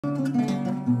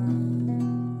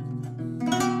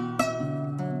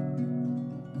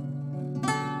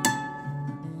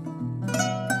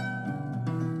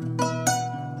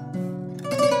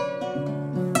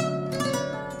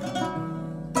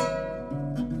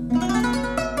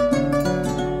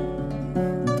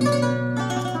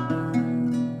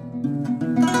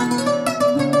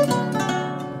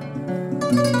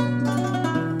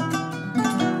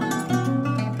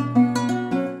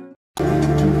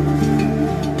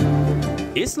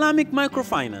Islamic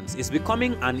microfinance is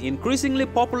becoming an increasingly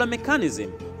popular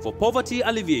mechanism for poverty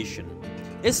alleviation,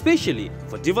 especially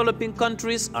for developing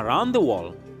countries around the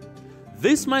world.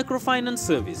 This microfinance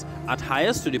service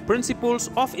adheres to the principles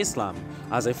of Islam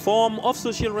as a form of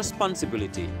social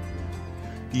responsibility.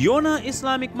 Yona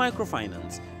Islamic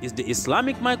Microfinance is the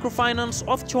Islamic microfinance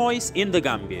of choice in the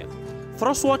Gambia,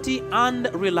 trustworthy and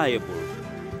reliable.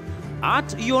 At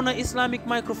Yona Islamic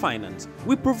Microfinance,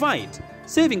 we provide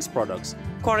savings products,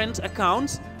 current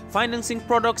accounts, financing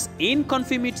products in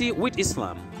conformity with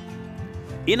Islam.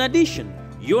 In addition,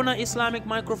 Yona Islamic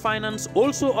Microfinance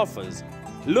also offers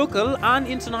local and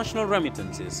international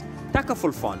remittances,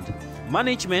 takaful fund,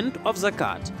 management of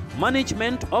zakat,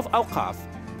 management of awqaf,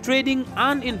 trading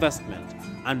and investment,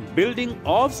 and building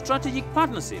of strategic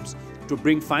partnerships to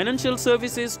bring financial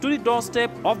services to the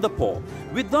doorstep of the poor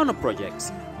with donor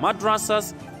projects,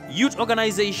 madrasas, youth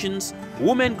organizations,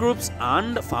 women groups,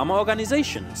 and farmer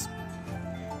organizations.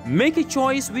 Make a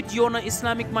choice with Yona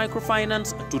Islamic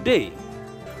Microfinance today.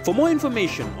 For more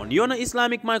information on Yona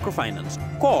Islamic Microfinance,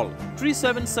 call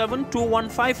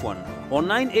 377-2151 or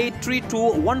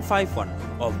 9832-151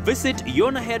 or visit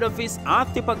Yona head office at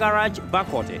Tipa Garage,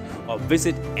 Bakote, or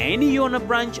visit any Yona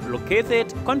branch located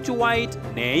countrywide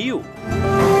near you.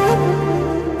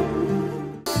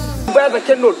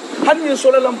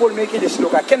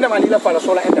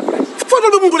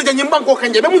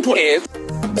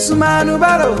 Sumanu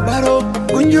baro baro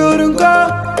kunjurunko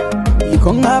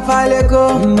ikonga faleko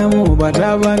namu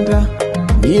badabanda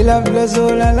ila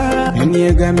blazola la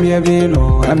enie gambia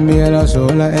beno ambia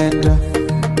sola enda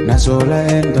na sola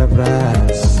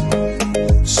enterprise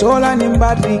sola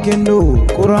nimbati kendo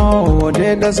kurao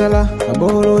de dasala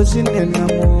aboro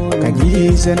sinenamo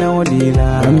kaji sena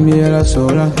odila ambia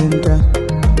sola enda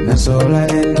na sola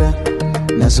enda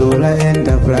na sola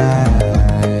enterprise.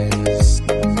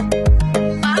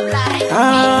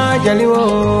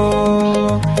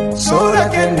 Jaliwo sola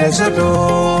kende soto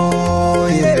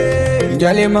yeah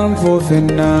jali man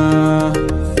fofena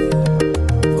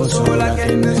o sola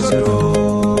kende soto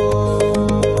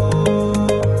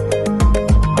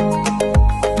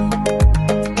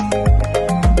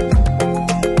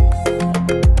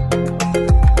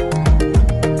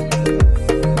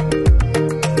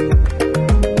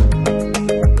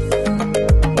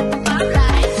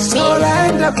sola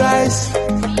enterprise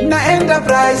na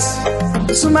enterprise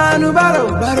sumanu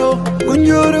baro baro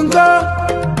unjurunko.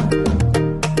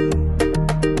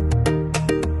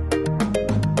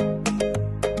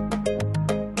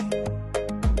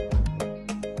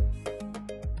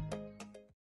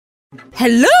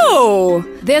 Hello!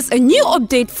 There's a new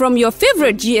update from your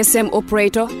favorite GSM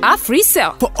operator,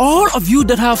 AfriCell. For all of you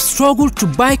that have struggled to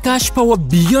buy cash power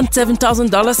beyond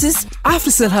 $7,000,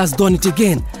 AfriCell has done it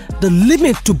again. The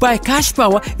limit to buy cash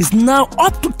power is now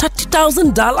up to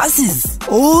 $30,000.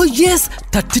 Oh yes,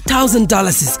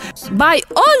 $30,000. Buy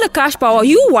all the cash power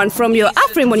you want from your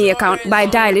AfriMoney account by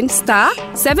dialing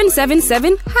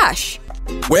 *777#.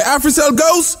 Where AfriCell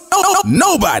goes,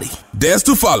 nobody dares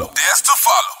to follow.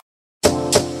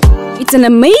 It's an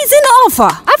amazing offer.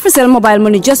 AfriCell mobile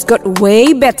money just got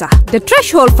way better. The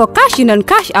threshold for cash in and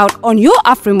cash out on your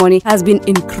AfriMoney has been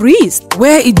increased.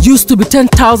 Where it used to be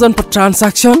 10,000 per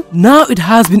transaction, now it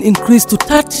has been increased to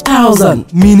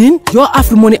 30,000. Meaning your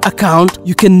AfriMoney account,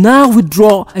 you can now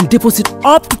withdraw and deposit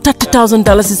up to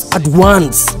 $30,000 at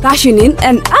once. Cashing in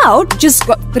and out just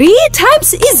got 3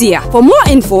 times easier. For more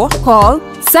info, call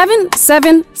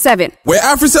 777. Where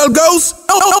AfriCell goes,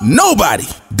 nobody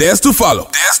dares to follow.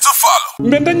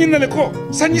 Mbenda nyinele ko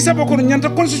sanyi saboko nyanta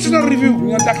constitutional review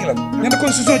nyanta kilan nyanta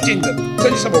constitutional change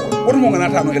sanyi saboko what mo ngana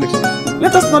tano election.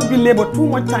 Let us not be labor too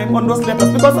much time on those letters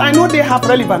because I know they have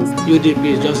relevance. UDP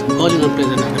is just calling on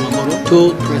President Adamamoro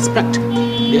to respect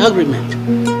the agreement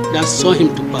that saw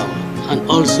him to power and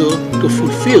also to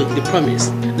fulfill the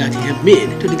promise that he had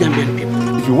made to the Gambian people.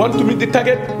 If you want to meet the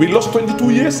target, we lost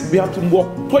 22 years. We have to work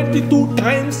 22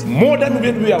 times more than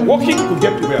when we are working to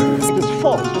get to where we are. It is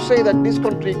false to say that this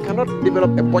country cannot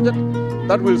develop a budget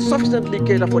that will sufficiently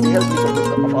cater for the health needs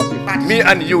of our people. Me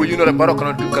and you know that Baro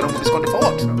cannot move this country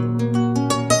forward.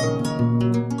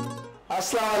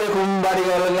 Assalamualaikum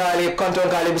barigal ngali konton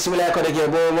kali bismillah ko deke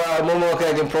bo momo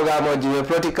kay programme o jiwe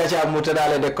Politic Kaacha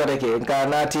mutadale de ko deke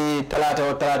nati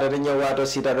talata de nyawato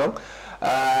sita don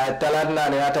talatna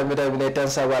ne ata mita tan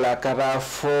sabala kara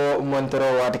fo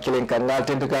montro wat kilin kan ngal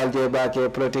tentukal je baake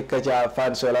Politic Kaacha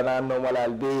fan solana no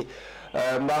malal bi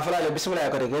mbafala le bismillah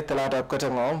ko deke talata ko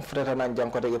ngom freta nan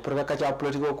jang ko deke Politic Kaacha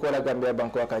politiko ko la Gambia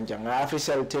banko kan jang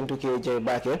AfriCell tentuke je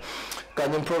baake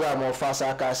kanyum programme o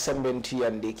fasa ka sembenti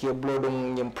yandi ke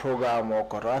blodum nyum programme o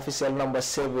ko AfriCell number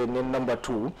 7 ni number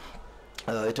 2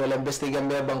 ito le besti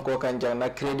gambe banko kanjang na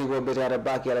credit go betare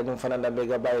baki ala nyum fananda be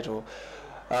ga bayto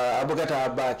abugata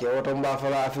baki oto mba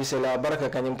fala officiel baraka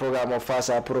kanyum programme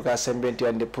fasa pour ka sembenti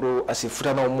ande pro asi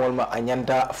futano molma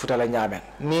anyanta futala nyamen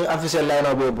ni officiel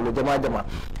layno be bulu jama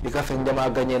dika fen jama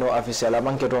gagné no officiel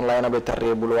manke ton layno be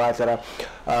tarre bulu watara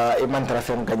e mantra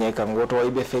fen gagné kan goto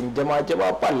ibe fen jama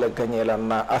palle gagné la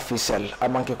na officiel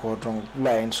amanke ko ton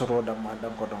line soto dam ma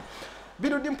dam ko don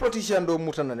bidu dim politician do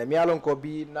mutanane mi alon ko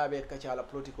bi nabe kacala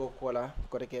politiko kola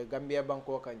ko ke Gambia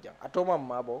banko kanjang atoma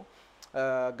mabo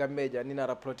Gambeja ni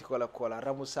nara politiko la kola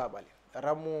Ramou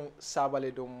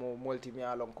Sabally do mo molti mi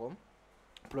alon ko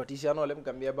politician olem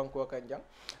Gambia banko kanjang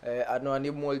ano ani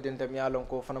molden tam yalon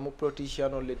ko fana mo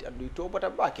politician ol leti andu to bata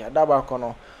baki adaba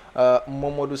kono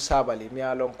Mamadou Sabally mi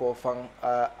alon ko fan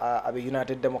abe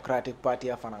United Democratic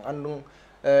Party afana andu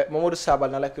Mamadou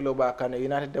Sabally nala kilo ba kan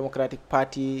United Democratic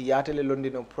Party yatele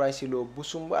London price lo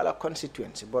Busumbala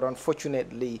constituency but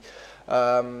unfortunately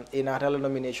in atala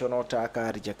nomination ota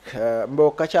ka reject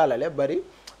mbo kachala le bari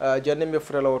jannembe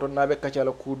futala woto nabe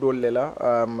kachala ku dolle la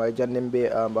jannembe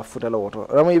ba futala woto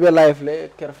Ramou ibe live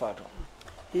le Kerr Fatou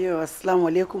yo assalamu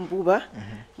alaikum buba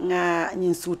nga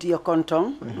nyin suti yo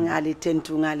konton ngali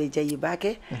tentu ngali jayi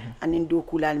bake anin do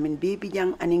kulal min bebi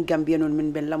jang anin Gambia non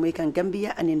min ben lamoy kan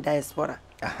Gambia anin diaspora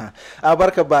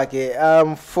barka bake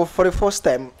for the first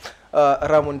time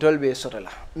Ramou dolbe sotala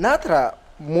natra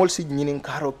molsi nyinin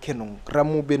karo kenung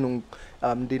Ramou benung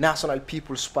the National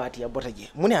People's Party abotaje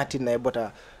muni atinna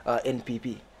bota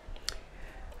NPP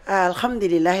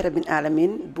alhamdulillah rabbil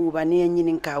alamin buba ne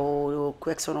nyinin kawo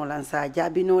question lansa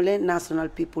jabinole National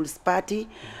People's Party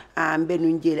benu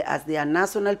njele as their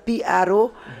national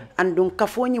PRO andun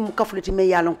kafoni mu kafleti me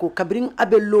yalon ko kabring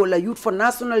abello la youth for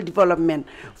national development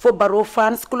for Barrow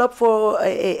fans club for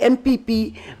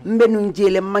MPP benu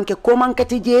njele manke ko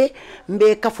mankati je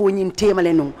mbe kafoni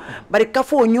temale non bari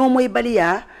kafo nyomoy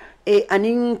baliya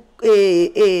anin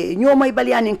ñomay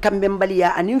bali anin kambe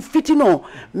baliya anin fitino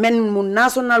men mu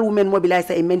national women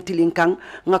mobilize e mentilin kan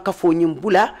nga kafo nyim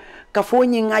bula kafo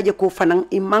nyi ngaje ko fanan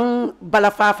imang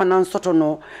bala fa fanan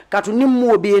sotono katu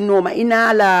nimmo be noma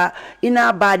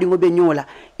ina baadi ngobe nyola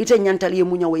ite nyantal ye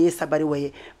munya waye sabari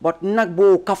waye but nak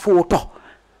bo kafo to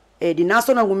di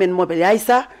national women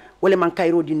mobilize wala man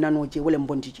kayro di nanoje wala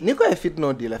mbondiji ni ko e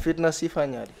fitno di la fitna sifa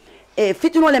nyaari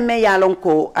fitino le me yalon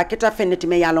ko aketa feneti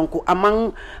me yalon ko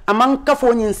amang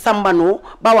kafo nyin sambano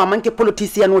bawa manke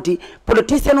politician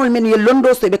ol men ye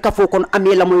londo so be kafo kon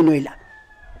amela moy noyla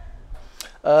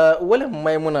wala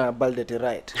Maymuna Baldete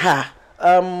right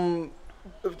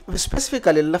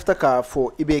specifically lafta ka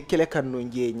fo ibe kele kan no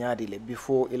nje nyaadi le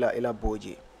before ila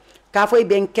boje kafo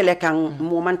ibe kele kan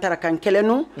mo mantara kan kele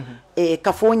no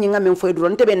kafo nyinga men fo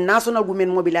duron tebe national women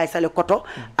mobilize le koto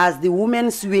as the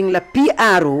women's wing la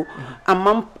PRO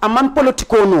amam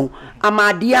politiko no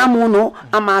ama diamu no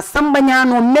ama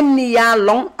sambanyano menni ya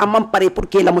long amam pare pour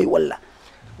que la moy wala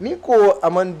ni ko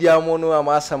aman diamu no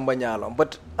ama sambanyalo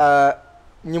but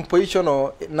nyim position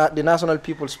o the National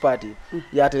People's Party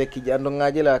yatele kiji ando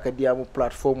ngajela ka diamu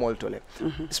platform oltole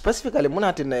specifically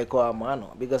munatina ko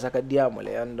amano because aka diamu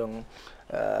le ando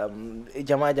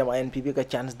jama NPP ka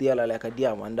chance diala la ka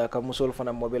diamu anda ka musol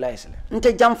fana mobilize le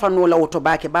nte jam fano la auto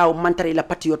bake baaw mantare la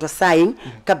patriote sayin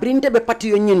ka brinte be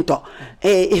patio nyinto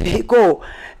ko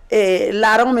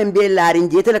larong membe larin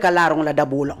jetele ka larong la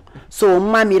dabolo so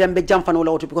mami rambe jam fano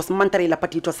la auto because mantare la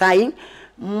patito sayin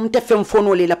mte fem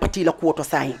fono le la pati la kuoto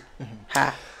sayin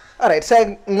alright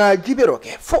say nga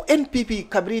jiberoke fo NPP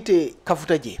kabrite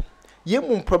kafutaje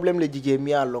yemum problem le jije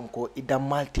mi alonko ida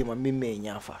maltima mimme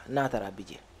nyafa natara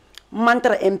bije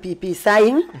mantara MPP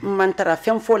sayin mantara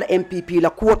fem fo la MPP la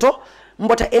kuoto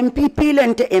mbota MPP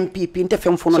lente MPP nte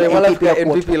fem fono so la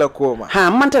MPP la koma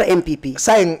mantara MPP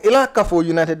sayin ila kafo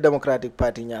United Democratic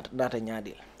Party nata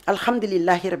nyadil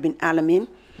alhamdulillah rabbil alamin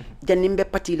janimbe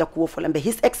pati la kuo folambe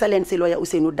His Excellency Lawyer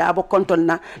Ousainou Darboe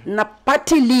konton na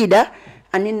party leader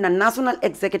anin na National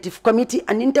Executive Committee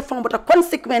anin te fambota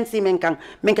consequence men kan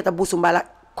men keta Busumbala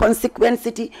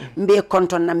consequence mbe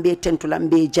konton na mbe tentula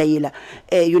mbe jayila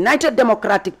United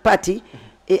Democratic Party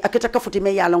aketa kafuti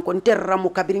me yalon kon terramu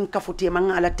kabirin kafuti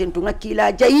ma ala tentu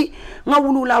ngakila jayi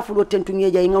ngawulu la fulo tentu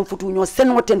nge jayi ngam futu nyo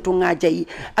senwo tentu nga jayi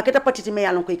aketa patiti me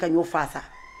yalon ko ikanyo fasa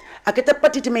aketa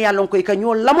patiti me yalon ko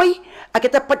ikanyo lamoy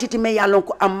aketa patiti me yalon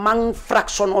ko amang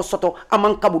fraction o soto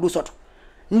amang kabudu soto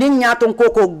nin nyaton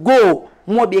koko go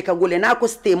mobe ka gole na ko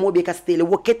ste mobe ka stele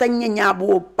wo keta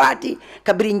nyabo party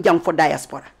kabirin jam for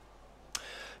diaspora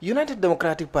United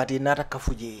Democratic Party nata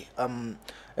kafuje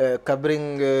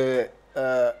kabring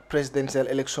presidential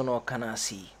election o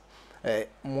kanasi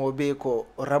mobe ko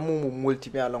Ramou multi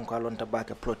me alon ko alon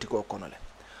tabaka politiko konole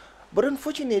But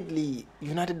unfortunately,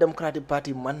 United Democratic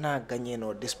Party manna gagné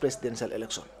no this presidential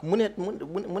election.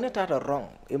 Mune tata wrong.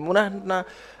 Muna na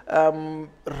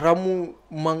Ramou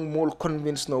mangmol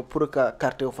convince no pour ka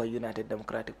carte of a United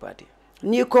Democratic Party.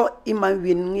 Niko ima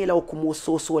win ngila okumo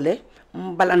sosole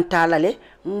mbalantala le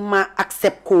ma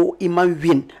accept ko ima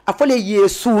win afole ye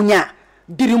sunya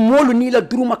diri molu ni la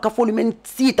duruma kafolu men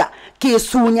sita ke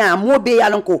sunya mo be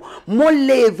yalan ko mo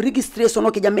le registration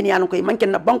o ke jameni yalan ko manke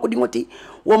na banko dingoti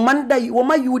wo manda wo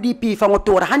ma UDP fa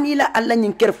motora hanila alla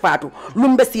nyin Kerr Fatou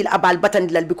lumbe sil abal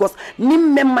batandilal because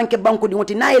nim mem manke banko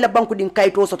dingoti na ila banko din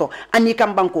kayto soto ani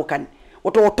kam banko kan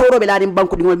woto toro be ladim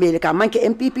banko dingol mele ka manke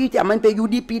MPP ti manke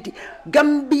UDP ti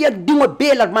Gambia dingo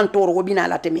bela man toro wo bina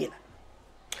la temela.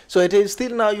 So it is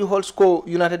still now you hold score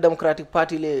United Democratic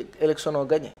Party le election o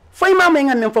gagné. Foi mama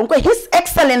ngam fon ko His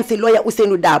Excellency Lawyer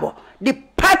Ousainou Darboe, the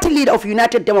party leader of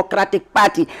United Democratic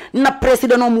Party, na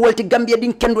president om wolti Gambia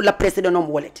din kendo la president om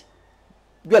woleti.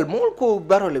 Well, more ko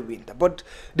barole winter, but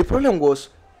the problem was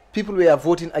people were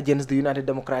voting against the United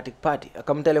Democratic Party.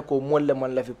 Akamtele ko molle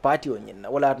man la fi party o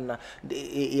nyina wala na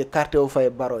e carte o fay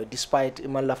baro despite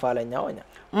man la fala nyawanya.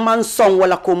 Man song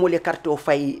wala ko molle carte o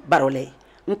fay barole.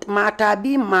 Mata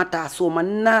bi mata so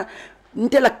manna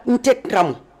ntela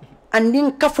ntekram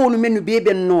andin kafolu menu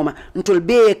bebe noma ntol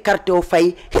be carte o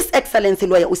fay His Excellency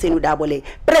Lawyer Ousainou Darboe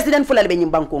president fula be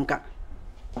nyimbankon kan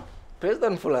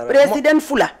President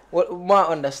Fula ma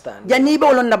understand jani be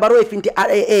wolon na baro e finti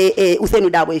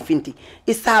Ousainou Darboe e finti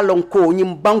isalon ko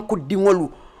nyimbanku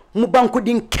dingolu mu banku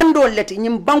din kendo leti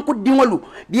nyimbanku dingolu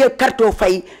be carte o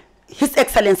fay His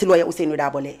Excellency Lawyer Ousainou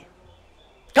Darboe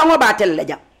kango batel la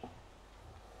jam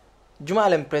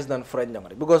Jumalem President Fred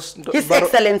Nyamare because His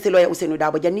Excellency Lawyer Ousainou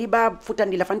Darboe jani ba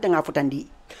futandi la fanta nga futandi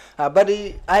but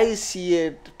I see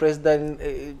it President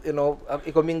you know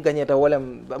iko min ganyeta wala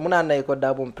muna na iko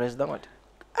Darboe president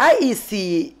I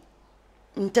see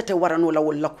ntete warano la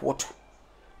wala kwoto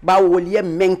ba woliye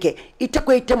menke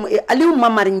itako item Aliou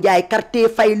Mamar Ndiaye carte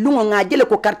fay lungo nga jele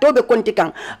ko carte be konti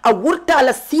kan a wurta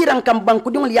la siran kan banku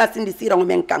dingol yasindi siran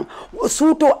men kan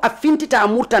suto a fintita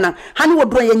murtana hani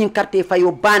wodro yenyin carte fay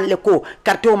o banle ko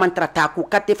carte o mantra taku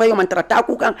carte fay o mantra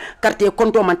taku kan carte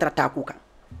konto mantra taku kan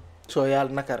so yal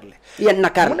nakarle yen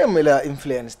nakar mune mela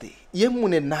influence di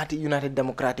yemune nati United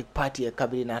Democratic Party e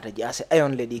kabri nata jase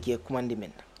ayon ledi ke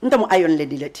commandement ndamo ayon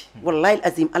ledi leti wallahi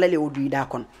azim alale o duida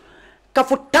kon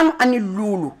kafu tang ani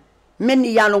lulu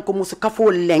meni yalon ko musu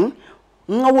kafo leng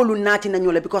ngawolu nati na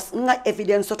nyola because nga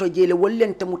evidence soto jele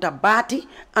wollen te muta bati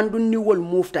andu ni wol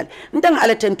muftal ndang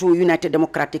ala tentu United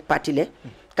Democratic Party le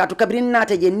katu kabrin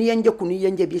nata je ni yenje kunu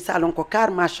yenje bi salon ko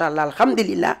kar mashallah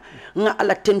alhamdulillah nga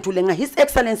ala tentu le nga His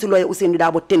Excellency Lawyer Ousainou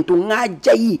Darboe tentu nga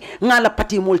jayi nga la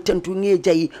party mol tentu nge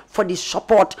jayi for the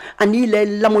support ani le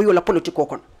lamoyo la politiko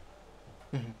kon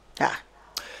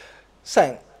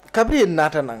sang kabri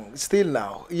nata nang still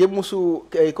now ye musu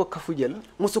ko kafu jel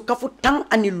musu kafu tang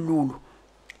ani lulu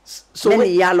so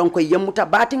meni yalon ko yemuta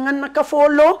bati nganna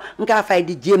kafolo nga fay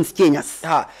di James Kenyas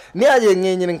ni aje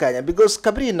ngi kanya because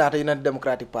kabri nata United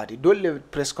Democratic Party dole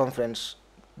press conference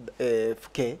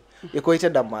ke e ko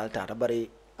ite damal tata bari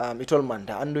itol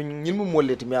manta andu nyilmu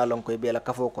molleti mi yalon ko be la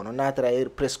kafo kono natra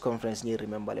press conference ni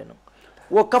remember le no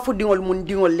wo kafu dingol mun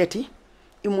dingol leti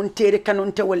imun tere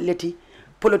kanon te walleti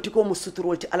politiko mu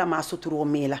suturolti ala ma suturo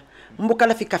mela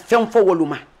mbukala fika fem fo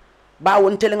woluma ba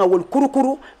won telenga wol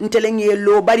kurukuru ntelenga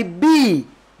lo bari bi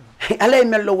ala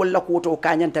mello walla ko to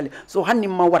kanyantale so hanni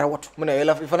ma wara woto muna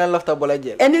ela fana lafta bola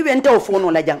jel eni wenta o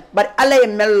fono la jang bari ala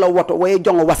mello woto way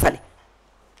jongo wasale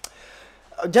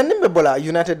jandimbe bola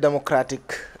United Democratic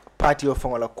Party of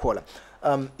Fongola kola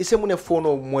ise mune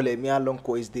fono mole mi alon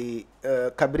ko is the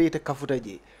kabrite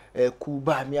kafutaji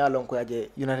kuba mi alon ko aje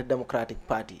United Democratic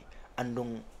Party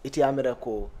andung iti amira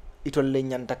ko itol le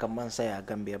nyanta ka mansaya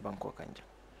Gambia banko kanja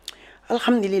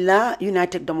alhamdulillah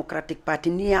United Democratic Party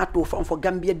ni ato fo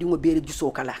Gambia dingo bere juso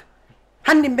kala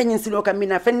handi benyin silo ka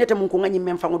mina fennete mun ko ngani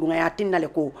men fango dunga ya tinnale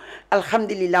ko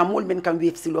alhamdulillah mol men kam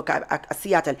wef silo ka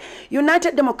asiatal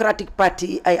United Democratic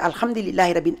Party ay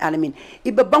alhamdulillah rabbil alamin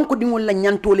ibe banko dingo la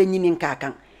nyantole nyinin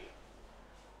kakan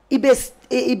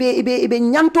ibe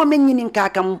nyanto men nyinin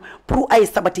kakam pour ay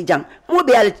sabati jang mo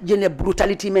be al jene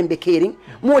brutality men be kering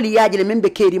mo li yajele men be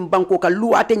kerim banko kan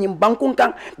luwate nyim banko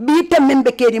kan bi tem men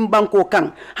be kerim banko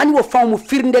kan hani wo famu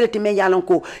firndelati men yalan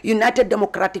ko United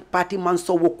Democratic Party man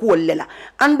so wo ko lela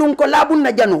andun ko labun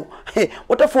na jano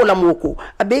oto fola moko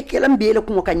abe kelam be le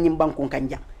ko kan nyim banko kan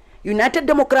jang United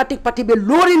Democratic Party be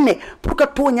lorine pour ka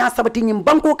to nya sabati nyim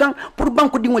banko kan pour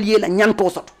banko dingol yela nyanto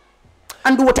soto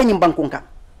andu wote nyim banko kan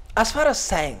as far as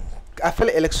saying I feel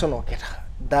election okay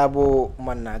Dabo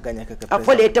manna gagner que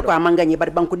afole te ko amanganye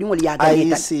bar banko dingol ya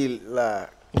gagner IEC la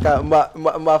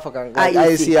ma fakan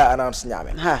IEC announce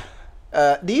nyame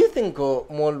do you think ko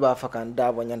mol ba fakan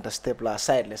Dabo nyanta step la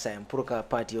side le sayam pour ka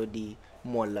party o di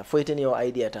mol la foyten yo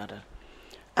idea tata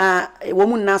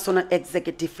womun national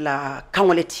executive la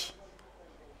kangoleti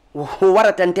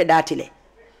waratante datile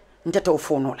ntata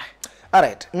ofono la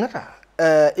alright ngata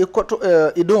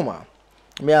idoma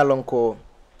mi alon ko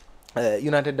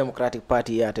United Democratic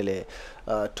Party yatele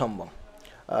tombo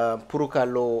pour ka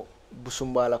lo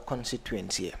busumbala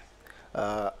constituency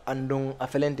andung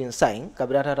afelentin sign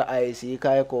kabirata IEC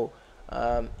kay ko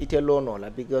ite lono la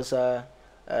because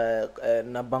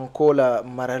na bankola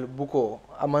maral buko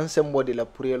aman sembodi la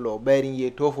pour lo bearing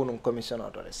ye tofunum commissioner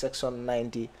to section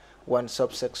 91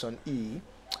 subsection E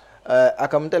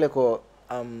akamtele ko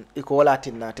iko wala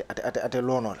tinate ate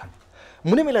lono la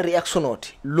mune mi la reaction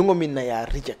oti lungo min na ya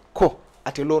reject ko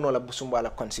ate lono la busumbala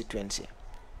constituency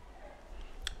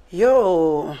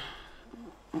yo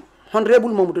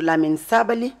honorable Mamadou Lamine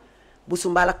Sabally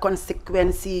busumbala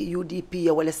constituency UDP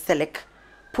ya wala select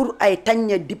pour ay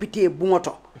tanya député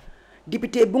bungoto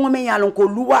député bungome yalon ko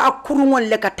luwa kurungol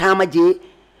le katamaje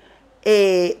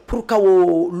pour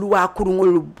kawo luwa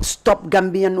kurungol stop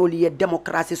Gambian oli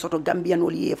démocratie soto Gambian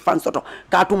oli fan soto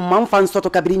katu man fan soto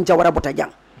kabirin jawara bota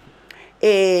jang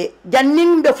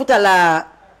janning be futala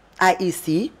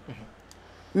IEC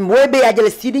mwebe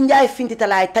ajele sidi njay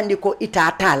fintitala ay tandi ko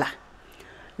itatala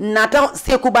nata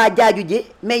sekuba jajuje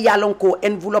me yalon ko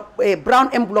envelope brown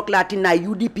envelope latina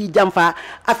UDP jamfa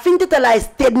a fintitala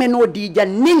statement no di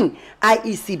janning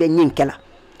IEC be nyinkela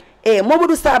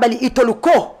Mamadou Sabally itolu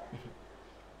ko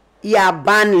ya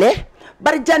banle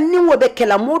bar janning wo be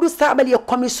kela Mamadou Sabally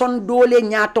commission dole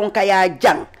nyaton ka ya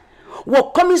jang wo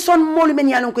commission molu men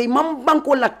yalon ko imam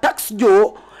banko la tax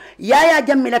jo yaya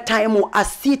jammila time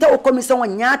asita o commission wa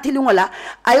nyatili wala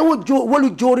ayo wolu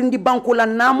jorindi banko la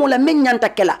namo la men nyanta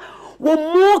kela wo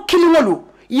mo kilimolu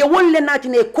ye wonle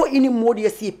natine ko ini modi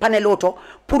si paneloto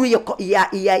pour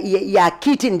ya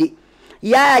kitindi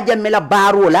yaya jammila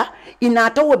barola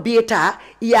inata wo beta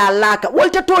ya laka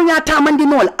wolta to nyata mandi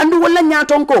nol andu wala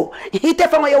nyaton ko ite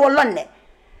fa yo wolonne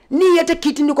ni yete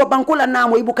kitindi ko bankula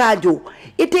namo ibukajo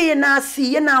ite yena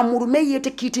si yena murume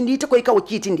yete kitindi ite ko ikawo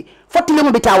kitindi fotile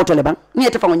mo bitawo tole ban ni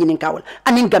yete fango nyinin kawol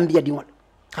anin Gambia dingol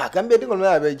Gambia dingol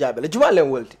ma be jabele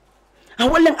jumalen wolti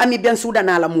wallen ami ben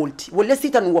sudana la multi wolle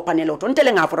sitan wo panelo to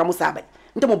ntele nga Ramou Sabally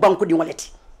ntemo banko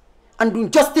dingoleti andu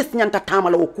justice nyanta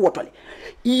tamala wo kuotole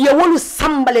yewolu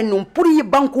sambale num pour yi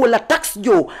banko la tax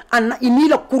jo an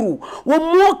inila kuru wo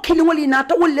mo kilingoli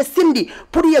nata wolle sindi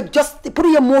pour ya just pour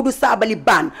ya Mamadou Sabally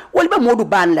ban wol ba Mamadou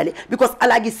ban lale because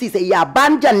alagi sise ya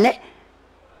ban janne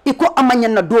iko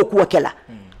amanyan na do ku wakela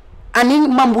ani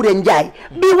mambure njay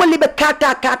bi woli be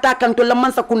kata kanto la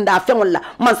mansa kunda fengolla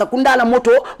mansa kunda la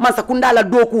moto mansa kunda la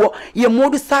dokuwo ye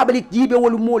Mamadou Sabally jibe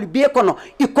wolu moli be kono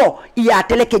iko ya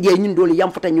teleke je nyindoli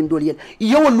yam fata nyindoli yel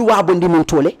yo luwa bondi min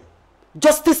tole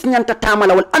justice nyanta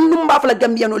tamala wal andum bafala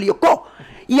Gambian oli ko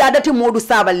ya dati Mamadou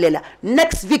Sabally la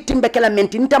next victim be kala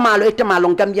menti ntamalo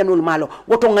etamalo Gambian ol malo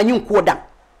woto nganyun ko dang.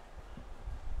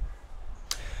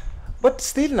 But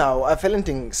still now, I feel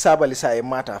think Sabally say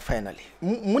matter finally.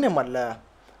 Mune madla,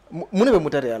 mune be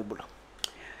mutare albulo.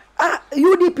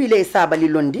 UDP le Sabally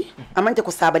londi, amante ko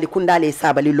Sabally kunda le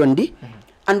Sabally londi,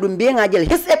 andum be ngajel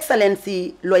His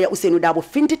Excellency lawyer Ousainou Darboe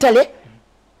fintitale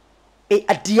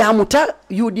adiamuta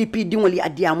UDP dingoli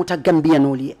adiamuta Gambian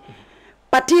oli.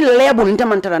 Parti label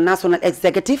ntamantara National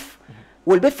Executive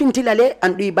wolbe fintilale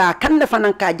andu ba kanda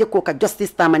fananka jeko ka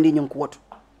justice tamandi nyonko woto.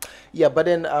 Yeah, but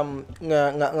then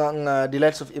the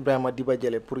likes of Ibrahim Adiba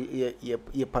Jele pour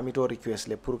ye permito request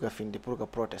le pour ka finde pour ka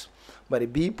protest. But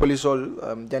bi police all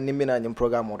janimina nyum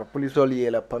programme or police all ye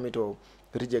la permito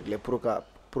reject le pour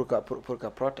ka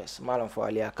protest. Malam fo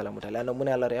ali akala mutale ando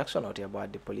muna la reaction out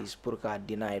about the police pour ka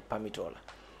deny permito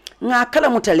la. Nga kala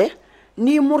mutale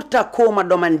ni murta ko ma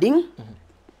demanding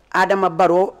Adama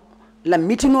Barrow la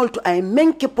mitinol to ay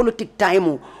menke politique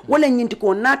time wala nyinti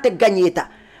ko nate gagneta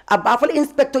abafal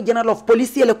inspector general of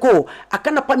police le ko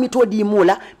akana pamito di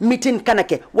mola meeting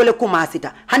kanake wala ko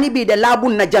masita hani bi de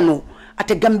labun na janu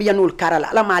ate Gambianul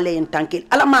karala alama ale en tankil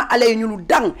alama ale nyulu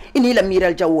dang ini la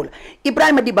miral jawol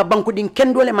Ibrahima Diba banku din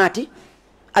kendole mati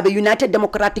abe United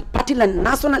Democratic Party la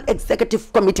National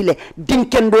Executive Committee le din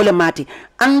kendole mati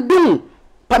andung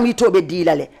pamito be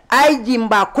dilale ay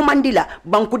jimba kumandila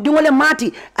banku dingole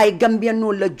mati ay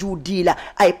Gambiano la judila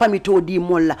ay pamito di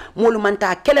molla molu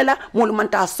manta kelela molu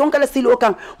manta sonkala silo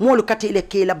kan molu katele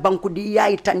kela banku di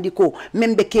yayi tandiko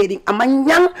membe kedi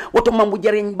amanyang woto mambu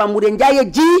jare bamure njaye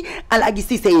ji ala agi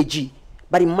sise ji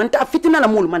bari manta fitina la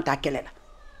molu manta kelela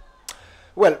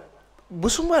Well,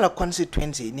 Busumbala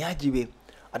constituency ni ajibe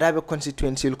adabe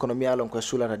constituency economy alon ko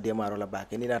sulata demaro la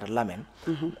bake ni nata lamen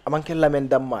amanke lamen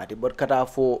dammati bot kata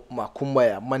fo ma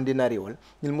kumbaya mandinari wol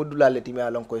nil mudula leti mi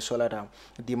alon ko solata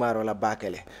demaro la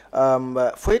bakele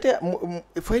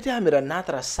foyte amira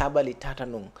natra Sabally tata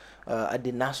nung at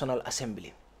the National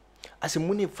Assembly as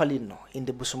muni falino in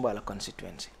the Busumbala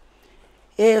constituency.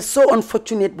 So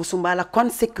unfortunate Busumbala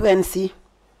constituency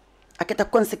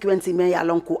aketa constituency me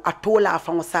alon ko atola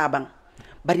fango sabang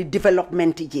bari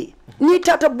development je ni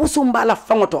tata Busumbala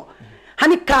fangoto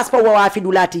hani kaspa wa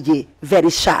fidulati je very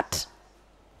short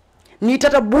ni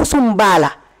tata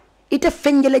Busumbala ite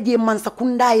fenjele je mansa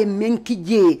kundaye menki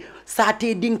je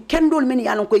sate din kendol men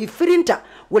yalon ko ifirinta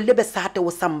wolle be sate wo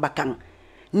sambakan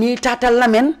ni tata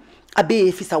lamen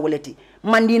abe fisa woleti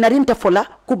mandina rinta fola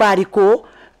kubari ko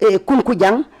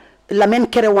kunkujang lamen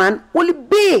kerewan woli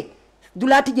be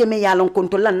dulati je me yalon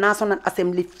kontola National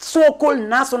Assembly so-called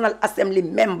National Assembly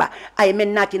member ay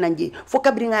men nati nanje fo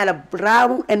kabringa la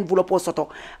brown envelope soto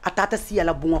atata siya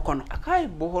la bungo kono akay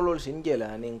bo holol sin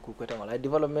jela nen ku ko tan wala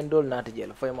development dol nati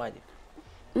jela fay maaje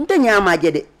nte nyama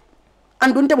jede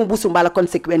andunte mo Busumbala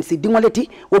consequence dingoleti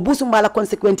wo Busumbala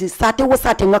consequence sate wo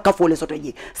sate ngaka fole soto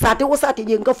je sate wo sate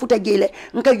je nga futa jele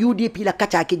nga UDP la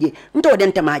kacha je nto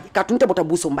dente maaje katunte bota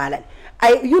Busumbala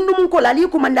ay yundum ko lali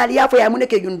ko mandali yafo ya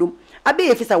muneke yundum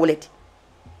abe fisa woleti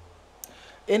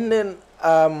and then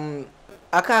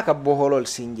aka boholol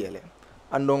sinjele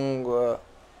andong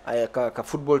ka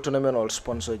football tournament all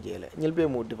sponsor jele nyilbe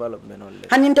mu development all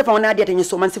haninte fa wona diete ni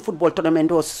so man si football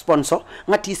tournament o sponsor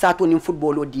ngati sato ni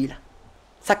football o dila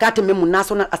sakate memu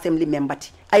National Assembly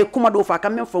membati ay kuma do fa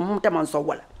kam from mumta man so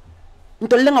wala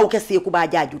ntolle nga wokese ku ba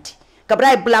jajuti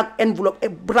kabray black envelope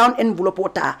brown envelope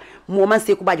ota mo man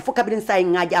se ku ba fo kabrin say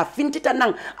ngaja fintita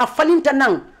nang a falinta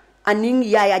nang aning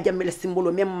yaya jamel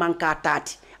simbolo mem manka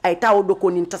tati ay taw do ko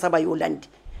nin tasaba yolandi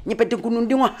nyepete kunu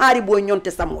ndingo hari bo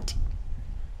nyonte samoti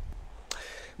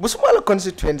Busumbala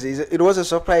constituency it was a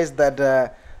surprise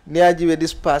that Niajiwe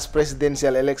this past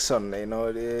presidential election, you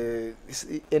know, the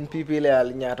NPP le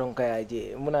al nyaton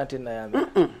kayaje munati na yami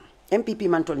NPP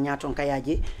mantol nyaton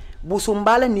kayaje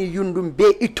Busumbala ni yundum be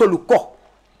itolu ko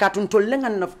katun tollenga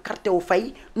na carte o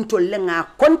fay ntollenga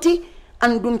konti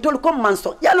andun tol ko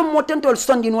manso yalo motentol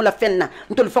sondi no la fenna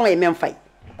ntol fonga e mem fay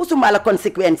Busumbala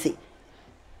consequence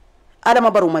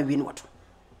Adama Baruma win what.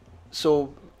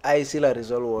 So IEC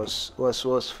result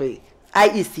was fake.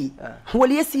 IEC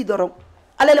woli yesi doro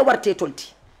alele warte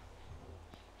tolti.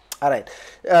 All right.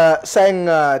 Saying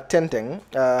tenteng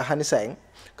hani saying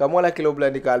kamola kilo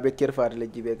blandi kalbe kirfat le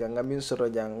jibe nga min soto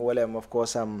jang walem of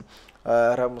course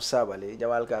Ramou Sabally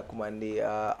jawal ka kumandi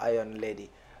Iron Lady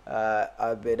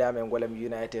bedame ngolem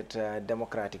United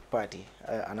Democratic Party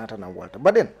anata na walta.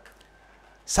 But then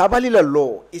Sabally la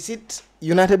law is it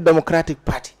United Democratic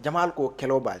Party jamal ko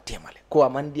kelobal temale ko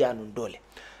amandi anu dole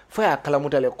fa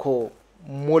kalamutale ko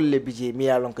molle bije mi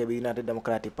yalon ko be United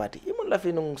Democratic Party imon la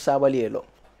fi nung Sabally lo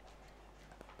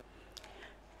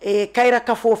kayra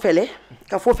ka fofele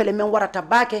men warata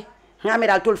bake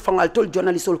ngamira tol fangal tol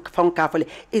journalist fanka fele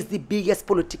is the biggest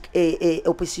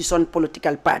opposition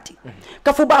political party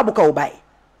ka fo babu ka ubay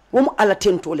wum ala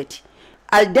tentoleti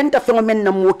al denta fenomen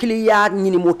na mokili ya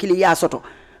nyini mokili ya soto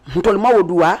tol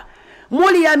mawduwa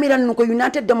moli ya miran ko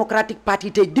United Democratic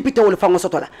Party te député wol fango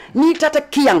soto la ni tata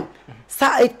kiyang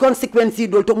sa consequence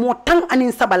dol to mo tan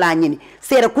anin sabala nyini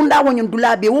sere kunda wonyon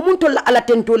dulabe wo mun tol ala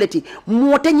tentoleti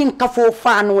mo te nyin kafo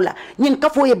fanola nyin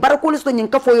kafo e barakol so nyin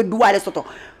kafo e duwale soto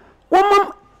wo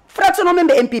mom fraction o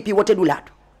membe MPP wote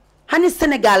dulato hani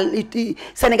Senegal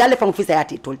le fango fisa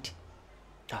yati tolti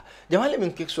jamale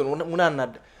min kekson munana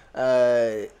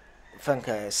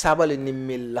fanka Sabally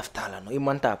nimil laftala no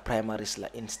imanta primaries la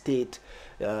in state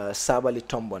Sabally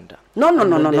tombonda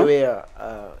no they were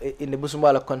in the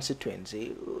Busumbala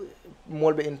constituency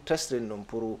molbe interested no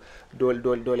pour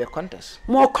dole contest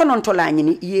mo konon to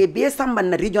lañini ye be samba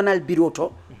na regional bureau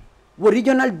to wo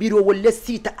regional bureau wo le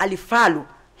sita alifalu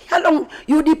halong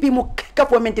UDP mo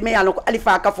kafo mente me yalon ko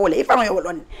alifa kafole ifa mo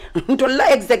yolon to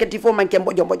la executive o manke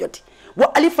mbojoti wo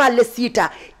alifa le sita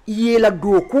yela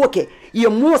do koke ye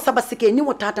mo sabasike ni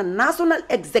wotata national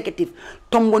executive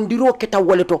tongondiro keta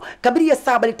woleto kabiri ya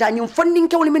Sabally ta nyum funding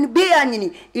ke wol men be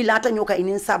anyini ilata nyoka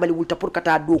inin Sabally wulta pour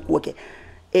kata do koke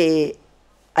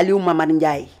Aliou Mamad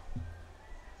Ndiaye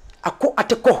ako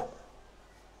ateko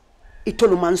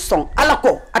itolu man song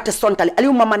alako ate sontale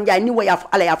Aliou Mamad Ndiaye ni wayaf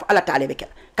ala tale bekel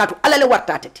katu ala le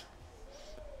wartatati.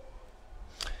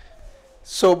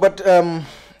 So but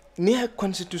near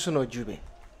constitutional jube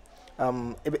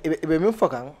ebe min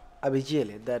fokan abe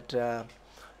jele that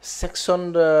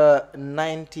section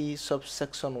 90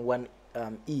 subsection 1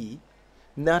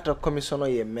 nata commissioner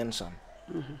ye mention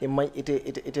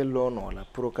ite lono la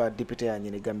pour ka député a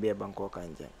ñini Gambia banko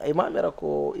kanje ay ma mera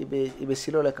ko ibe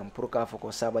silole kam pour ka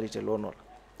foko Sabally te lono la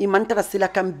I mantara sila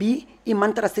kam bi I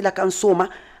mantara sila kan soma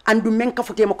andu men ka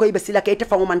futema ko ibe sila ka ite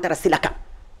fa mantara sila kam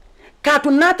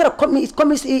katu natara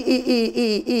komis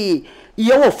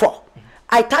yewo fo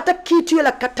ay tata kitiyo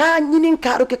la kata nyinin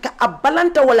karo ke ka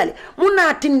abalanta walale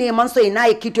muna tinne manso ina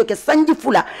ye kitiyo ke sanji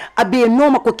fula abe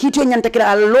noma ko kitiyo nyanta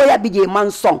kila loya bije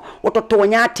manson oto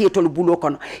tonya tetol bulo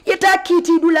kono yeta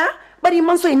kiti dula bari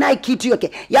manso ina ye kitiyo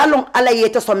ke yalon ala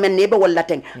yeta so menne be walla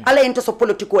ten ala yenta so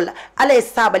politiko la ala ye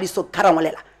Sabally so karan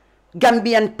wala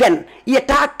Gambian pen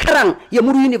yeta karan ye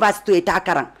muru university yeta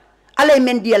karan ala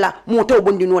men diala moto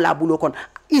bondino la bulo kon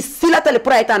isilata le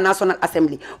praita national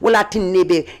assembly wala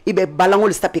tinnebe ibe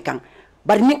balangol sapikan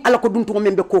bari ni ala ko duntu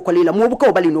membe ko kolila mo bu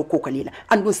ko balino ko kolila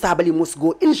andu Sabally must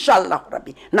go inshallah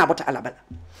rabbi na bota ala bala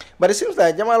bari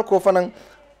simsa jamal ko fanan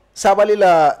Sabally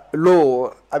la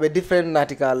law abe different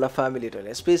natika la family to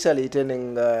especially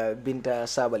tening Binta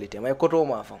Sabally te may koto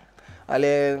ma fam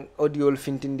ale audio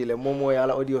fintindile momo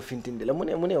yala audio fintindile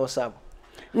mune o sab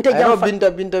nte jam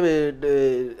binta be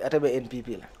atabe NPP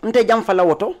la nte jam fala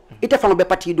woto ite fango be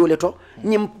parti dole to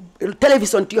nyim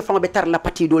television tiyo fango be tar la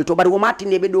parti dole to bari wo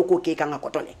matine be do ko ke kanga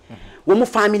kotole wo mu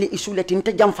family issue leti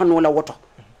nte jam fano la woto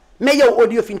me yow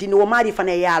audio fintini wo mari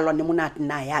fane yalo ne munat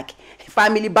na yake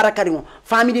family barakari mo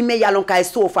family me yalon kay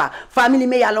sofa family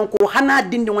me yalon ko hana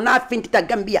dindi wona fintita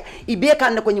Gambia ibe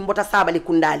kan ko nyimbota Sabally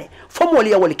kundale fo mol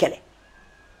ya woli kele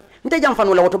nte jam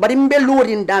fanu la woto bari mbe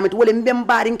lorin damit wala mbe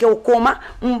mbarin ke koma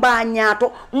mba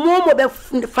nyaato momo be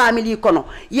family kono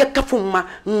ye kafuma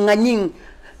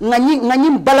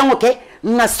nganyim balango ke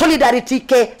nga solidarity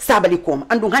ke Sabally koma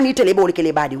andu hani tele be woli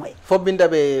kele badi way fo binda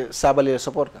be Sabally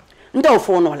support ka ndaw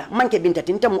fono la manke binta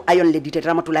tinta mu ayon le dite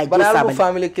Ramatulaay ji Sabally bari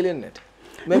family kilinet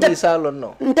même salon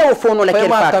no ndaw fono la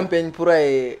kerfa campagne pour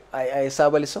ay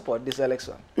Sabally support this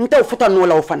election ndaw futano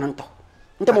la fananto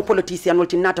ntamo politicien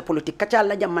wolti nata politique kacha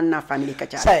la jam manna family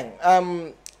kacha saying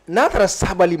nata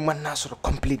Sabally manna so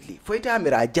completely fo ita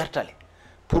amira jartale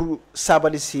pour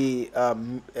Sabally si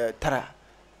tara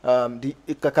di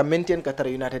ka maintain ka tara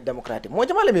United Democratic mo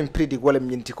jamale min predict wala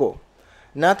minti ko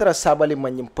nata Sabally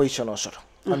manyim position o soto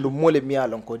andu mole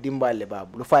miyalon ko dimbale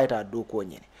babu lu fayta do ko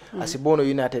nyene asibono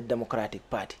United Democratic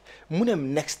Party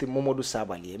munem next Momadou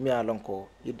Sabally miyalon ko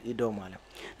ido mala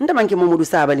ndamanke Momadou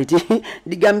Sabally ti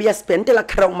di Gambia spente la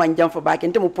karaw man jam fa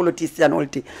bakente mo politicien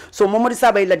olti so Momadou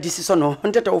Sabally la decision o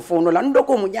ntata o fono la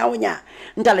ndoko mu nyaawnya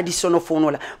ndala decision o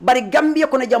fono la bari Gambia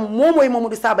ko na jam momoy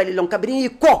Momadou Sabally lon kabri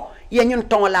ko ye ñun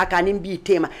ton la ka ni bi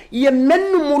tema ye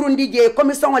mennu murundi je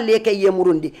commission leke ye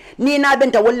murundi ni na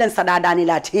benta wollen sadadani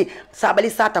lati Sabally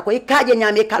sata ko e kaaje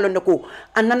nyame kalon ko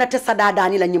annana te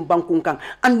sadadani la nyim bankun kan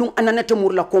andun annana te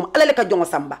murla ko alale ka jongo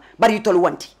samba bari tol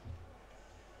wanti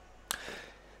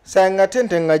sanga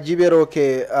tente nga jibero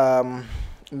ke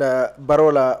da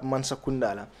barola mansa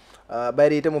kundala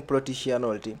bari ite mo politician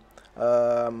olti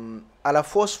ala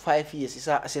force 5 years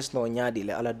isa assess no nyaadi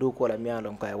le ala do ko la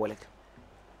mialon ko ay wolek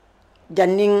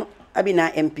janning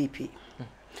abina MPP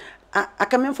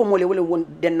aka men fo mole wole won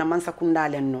den na mansa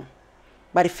kundalen no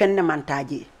bari fenne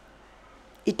mantaji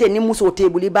ite ni muso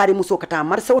tebuli bari muso kata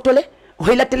marse otole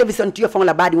hoyla television tiyo fon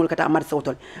la badi ngol kata marse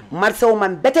otole marse o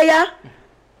man beteya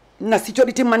na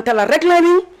security mantala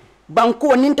reclaiming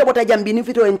banko ninte bota jambi ni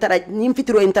fitro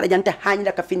intara jante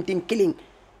hanyla ka fintin killing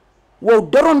wo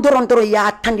doron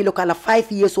ya tandilo kala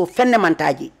 5 years o fenne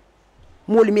mantaji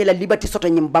moli mela liberty soto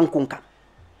nyim bankun kan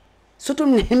soto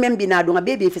membi na do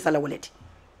ngabe be fisala woleti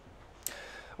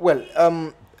well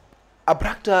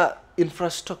abrakta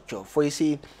infrastructure for you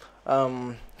see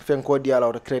fenko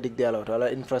dialo credit dialo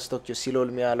ala infrastructure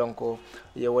silol mi alonko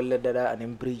ye wolle dada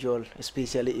an bridgeol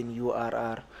especially in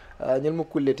URR ñel mo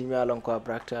kulleti mi alonko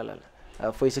abrakta ala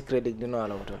for you credit dino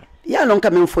ala woto ya lon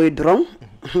kam foy dron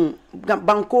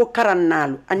banko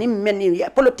karannalu ani menni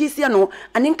politicien no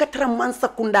anin katra mansa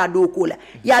kunda do kola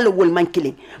ya lo wol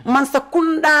mankilin mansa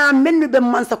kunda mennu be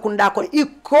mansa kunda ko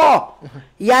iko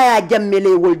ya jammele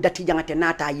wol dati jangate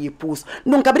nata yi pous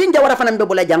donc kabrin jawara fanam be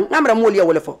bola jang ngamra mol ya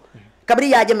wala fo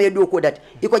kabri ya jame do ko dati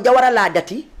iko jawara la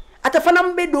dati ata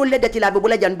fanam be do le dati la be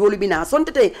bola jang dolu bina son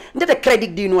tete ndete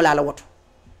credit dino la woto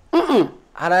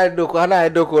ana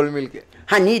do ko milke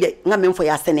hanide ngamen fo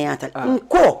ya seneyatal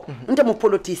ko nte mo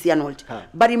politicien olti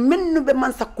bari mennu be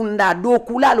man sakunda do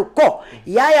kulalu ko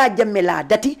ya jamme la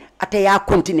dati ata ya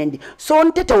continendi so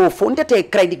ntete o fo ntete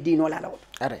credit dino la lawo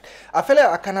alright afele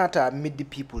akanata mid the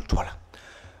people tola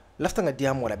lafta nga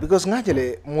diamola because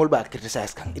ngajele molba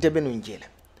criticize kan ite benu njele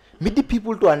mid the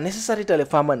people to are necessary tale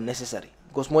fama necessary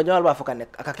because mo jamal ba foka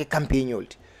nek akake campaign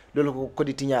yolti lolu ko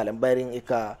di tinyale bayring e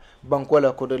ka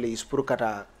bankola ko dole is pour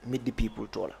kata meet the people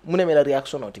tola mune mela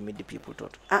reaction oti meet the people to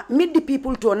meet the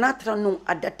people to natra no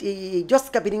adati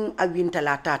just kabiring a winter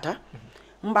la tata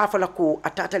mba fala ko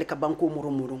atata le ka banko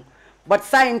murumurum but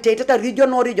science tata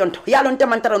region to yalon te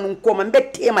mantara nun ko ma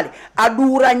mbette male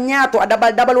adura nyato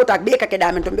adabal wota be ka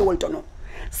kedamen to be woltono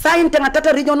science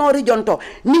tata region to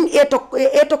nin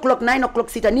 8 o'clock 9 o'clock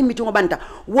sita nin mitungo banta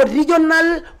wo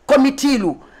regional committee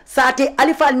lu sate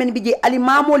alifal men bije ali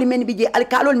mamoli men bije al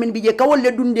kalol men bije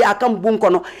kawolle dunde akam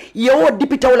bunkono yewo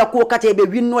député wala ko katebe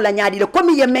winno la nyaadi le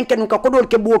komi ye menke nun ka kodol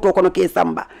ke boto kono ke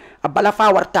samba abala fa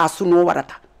warta suno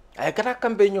warata ay kata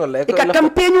campaign le ka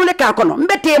campaign le ka kono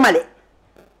mbete male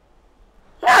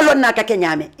ngalon naka ke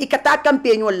nyame ikata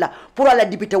campaign la pour ala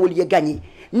député wol ye gagner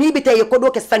ni bité ye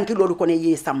kodo ke sankilo ko ne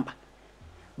ye samba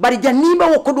bari janniba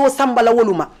wo kodo samba la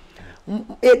woluma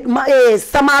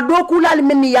sama do kulal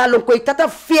menni yalon koy tata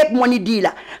fet moni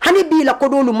dila hani bila ko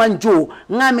dolu manjo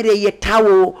ngamire ye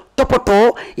tawo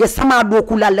topoto ye sama do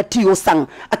kulal la tiyo sang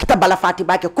akita bala fati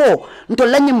bake ko nto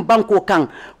lanyim banko kan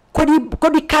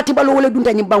kodi kati balo wala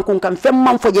dunta nyim banko kan fem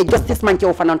man foje justice man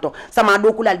cew fananto sama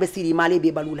do kulal be siri male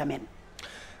be balula men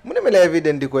mune mele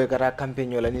evident di koy kara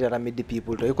campaign la ni dara mid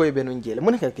people to koy benu njele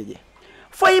mune ka keje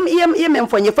foy yem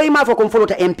fonye foy ma fo ko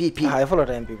folota MPP ha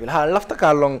folota MPP ha lafta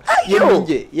ka long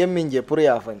yeminje pour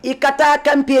ya fan ikata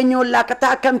campaign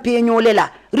le la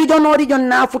region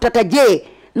na futata je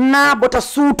na bota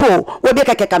suto wo be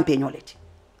ka ke campaign leti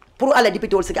pour ala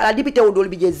député wol ala député wol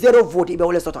bi je 0 vote be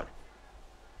wala sotol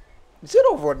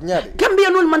 0 vote nyaade gambia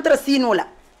nol mantra sino la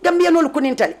gambia nol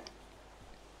kunintale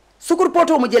sukur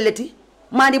poto mu jelleti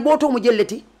mani boto mu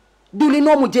jelleti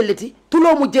dulino mu jelleti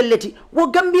tulo mu jelleti wo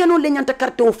gambiyano le nyanta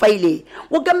carte o fayle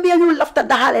wo gambiyano lafta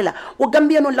dahalela wo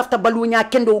gambiyano lafta balunya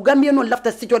kendo wo gambiyano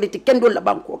lafta security kendo la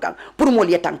banko kan pour mo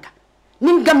li tanka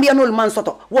nin gambiyano man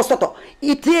soto wo soto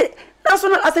ite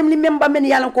national assembly member men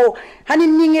yalan ko hani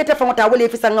ni ngeta famata wala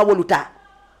fi sanga woluta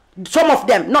some of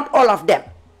them not all of them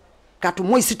katu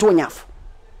moy sito nyaf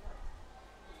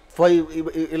foy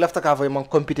lafta ka foy man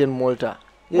competent molta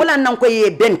wala nan ko ye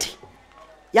benti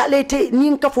ya lete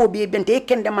nin ka fo be bente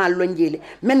kende ma lonjele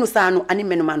menu sanu ani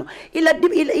menu mano ila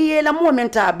la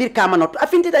momenta birka manoto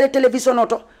afinti dale television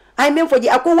oto ay men foji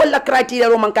ako wala criteria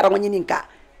ro man karango nyinin ka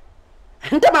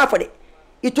ndama fo de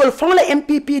itol fon la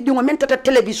MPP di mo menta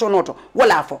television oto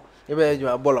wala fo ibe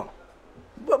jwa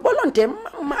bolonte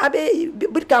ma abe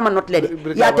birka manoto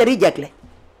lede ya te rejectle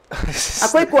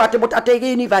akoy ko ate bot ate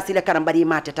university le karambari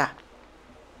mateta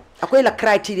akoy la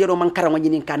criteria ro man karango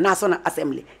nyininka national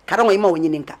assembly karango ima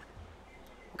nyininka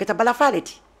oketa bala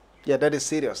faleti yeah that is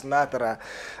serious natara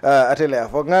atele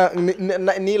fo nga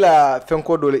ni la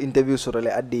fenko dole interview soro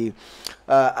le addi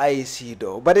IC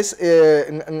do but is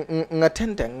nga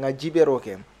tente nga jibero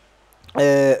ke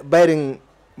bayring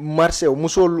marché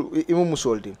musol imu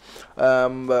musoldi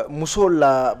musol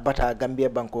la bata Gambia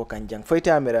banko kanjang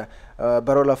fayta amira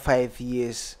barola 5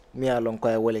 years mi alon ko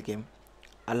wole kem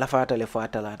alla fatale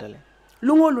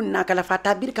lungolu nakala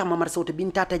fata birka mamar sawto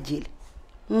bintata jeli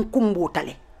nkumbo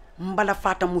tale mbala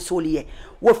fata musoliye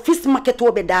wo fis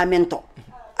maketobe da mento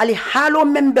ali halo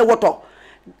membe woto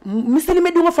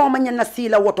misilime dingo fama nyana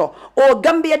sila woto o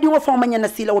Gambia dingo fama nyana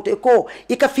sila woto ko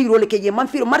ikafiro le keje man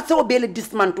firo marse o bele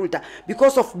dismantulta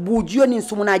because of bujo ni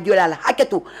sumuna jolala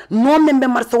haketu no membe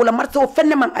marse wala marse o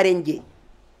fenne man arrange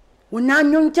wona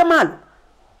nyon jamalu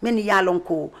men yalon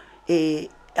ko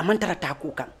amantara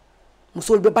taku kan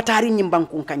musol be batari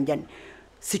nyimbankun kan jan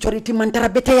security mantara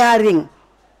bete yaring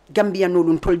Gambia no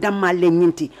lun tol damma le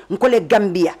nyinti nkole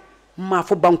Gambia ma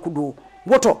fo banku do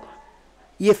woto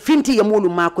ye finti ye molu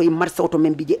mako e marsa auto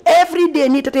men bije every day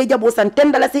ni tete jabo san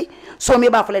 $10 so me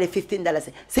ba fala de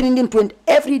 $15 sinindin 20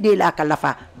 every day la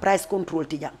kalafa price control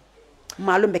ti jang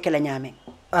malo be kala nyame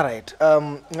all right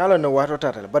ngalo no wato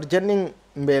tatal but janning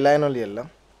mbe layno yella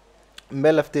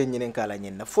mbe lafte nyinen kala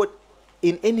nyenna fo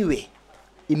in any way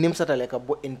inim satale ka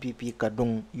bo NPP ka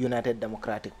dung United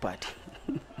Democratic Party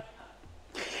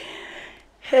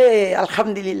hey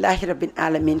alhamdulillah rabbil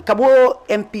alamin kabo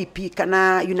MPP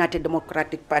kana United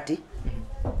Democratic Party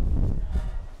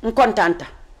contenta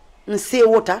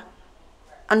wota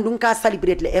andun ka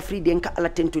celebrate le every day nka ala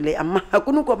tentule amma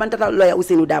kunu ko bantata lawyer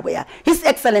Ousainou Dabo ya his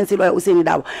excellency lawyer Ousainou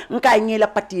Dabo nka nyela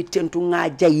party tentu nga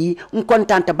jayi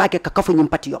contenta bake ka kafu nyim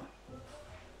party yom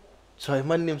so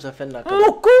man nim sa fenna ka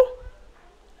muko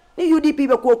ni UDP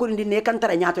be ko ndi ne kan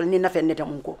tara nyaatol ni na fennete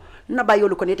mun ko na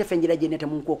bayolu ko ne te fenjira jenete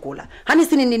mun ko kola hani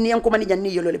sini ni en ko mani janni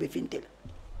yolo le be fintel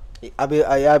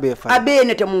ayabe fa abe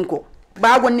nete mun ko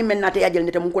bagon ni men nata yajel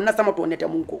nete mun ko na sama to nete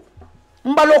mun ko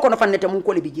mbalo ko no fannete mun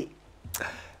ko le bije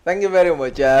Thank you very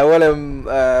much. Welcome,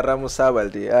 Ramou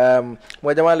Sabally.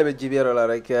 Mo jamale be jibero la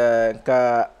rek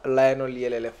ka layno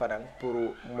liele fanan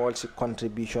pour molsi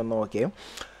contribution okay.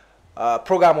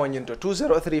 Program on into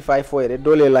 203548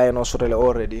 dole layno sotole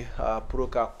already pour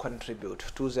ka contribute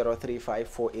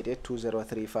 203548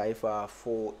 2035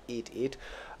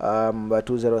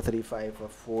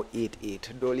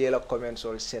 488 dole la comments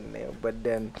all send but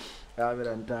then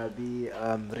be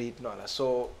read no la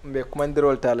so be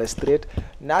commanderol tala straight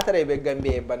natare be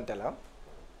Gambia bantala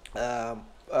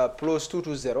plus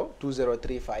 220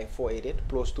 2035 488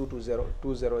 plus 220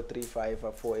 2035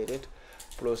 488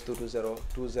 plus 220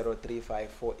 2035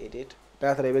 488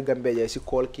 natare be Gambia si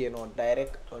call kino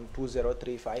direct on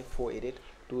 2035 488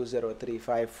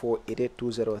 2035 488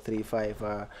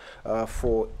 2035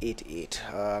 488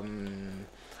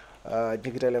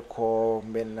 digitale ko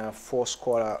men force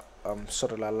call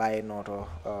sort of la line or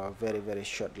very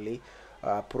shortly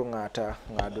pour ngata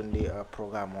ngadundi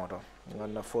programme oto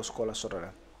ngana force call sort of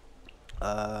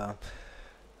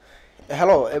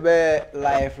hello ebe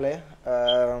live le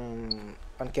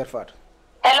on Kerr.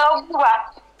 Hello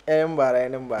Buba Mbara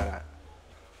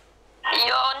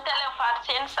yo ntele fat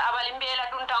sen Sabally mbela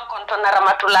dun tan konto na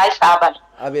Ramatulahi Sabally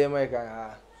abe may ka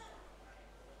ha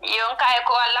yo kay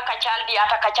ko alla ka caldi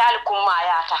ata ka cal kumma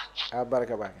yata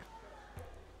baraka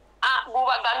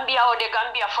Buba Gambia o de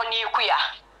Gambia foni kuya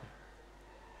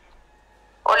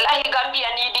wallahi Gambia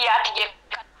ni di atije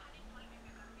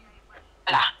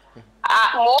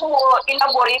momo ila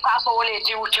bori ka ko wole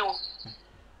jiwtiw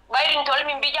bayrin tol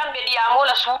min bijambe diya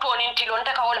mola suto nin tilon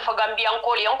ta ka wole fo Gambia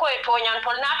ankoli yanko e tonyan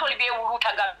tol na tol be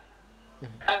wuruta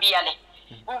Gambia le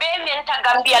mbe men ta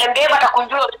Gambia le mbe bata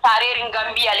kunjulo tarerin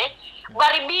Gambia le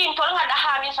bari bi tol ngada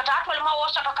hamin so ta tol ma wo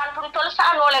so to kan tol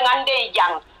sano le ngande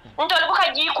jang ntol buka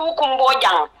jiku kumbo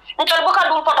jang ntol buka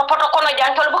dum poto kono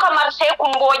jang ntol buka marse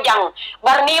kumbo jang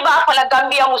barni ba fala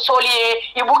Gambia musoli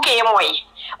ibuke moy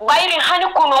bayri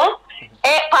hani kuno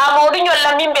e pa modu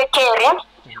nyolla mimbe kere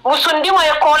musundi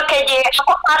moy kol keje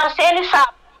ko ata seni sa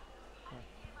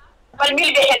bal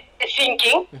milbe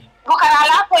thinking buka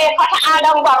ala ko e fata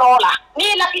adam barola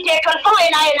ni la kije tol fo e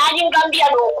na yin Gambia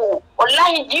doku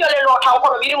wallahi jiole lo tan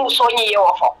ko biri musonyi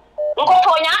yofo ngo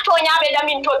tonya be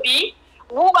damin to bi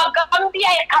Buba Gambia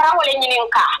e karawole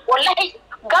nyininka wallahi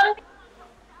Gambia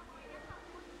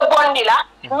bondila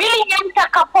mili yanta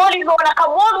ka poli lona ka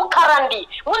molu karandi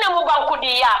mune mu banku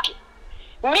di yaki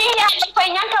mi ya fa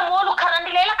nyanta molu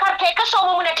karandi lela karte ka so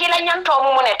mu munati la nyanto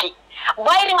mu munati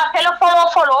bayri nga pele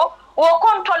follow wo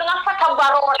control nga fata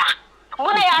barola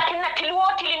mune yati na tilwo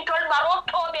tilintol baro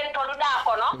to ben to da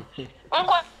kono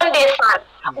nko ndesan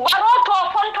baro to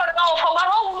fontol nga fo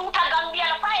baro wuta Gambia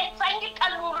la fa sangi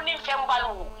talulu ni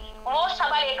fembalu mo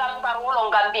Sabally Gambia wolo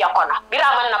Gambia kono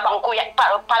biraman na banku ya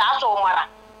palaso mara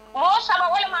mo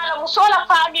Sabally wala mala musola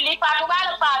family Fatou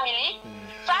bala family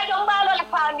Sadio bala la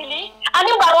family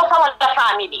ani baro fa wala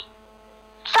family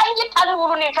sangi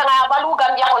talulu ni fanga balu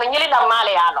Gambia kono nyili da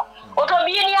male yalo oto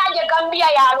bini aje Gambia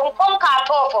yalo konka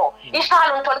tofo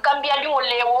isalu tol Gambia di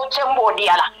wolle wo tembo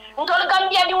diala ntol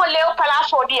Gambia di wolle o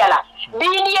palaso diala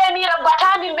bini e mira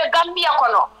batami be Gambia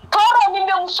kono toro mi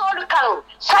be musolu kan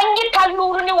sangi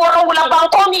talulu ni woro wala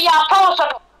banko mi ya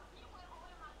pawosoto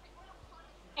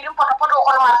ilim poto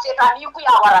ko ma seta ni ku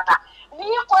ya warata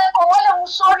ni ko wala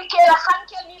musori ke la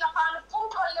hankel ni la fanu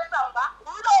funtol le samba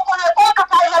ndo ko ka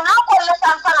taila na ko le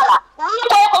sansala ni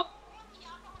ko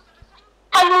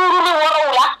talulu ni woro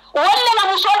wala na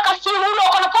musol ka simulo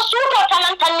ko ko suto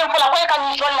tanan tanni fula ko ka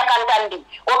ni jolla kan dandi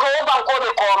o to banko be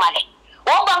ko male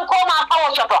o banko ma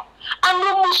pawosoto andu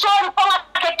musori ko ma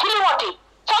ke kiliwoti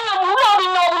tanga mulo bi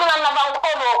no bu na banko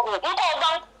do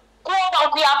ko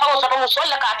banko ya pawosoto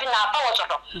musolla ka tinna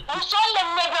pawosoto musolle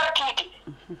major kiti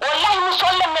wallahi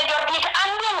musolle major kiti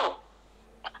andu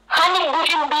hani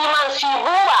burim bi man si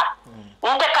buba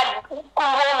ndeka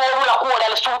kumbo mo la ko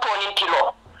dal suto ni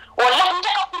tilo wallahi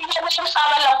ndeka ko yebe su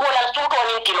Sabally la ko dal suto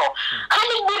ni tilo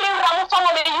hani burim ramu famo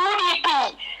be UDP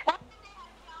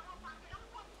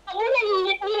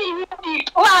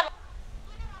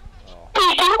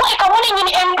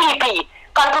MPP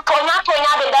kan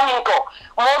tonya be daminto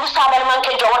modu Sabally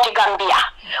manke jowoti Gambia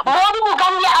modu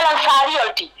Gambia alan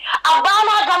fariyolti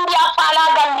abana Gambia fala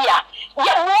Gambia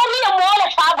ya mole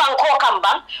fa banko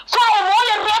kambam fa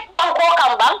mole ret banko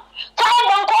kambam fa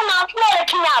banko na flore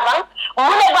kinyaban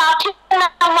mule ba kinna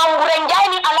mangure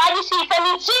njani alaji si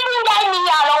fani sidu njani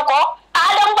yalonko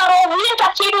adam baro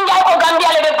winta sidu njani ko Gambia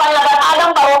le be balla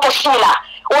adam baro to shila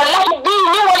wallahi bi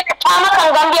ni wala tama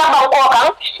kan Gambia banko kan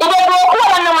ide do ko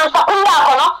wala man sakunda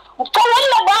kono to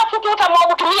wala ba fututa mo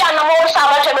butu wiya na Ramou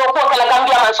Sabally do ko kala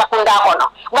Gambia man sakunda kono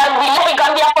bar billahi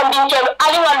Gambia ko ndinke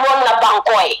alinga lon na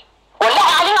bankoy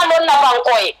wallahi alinga lon na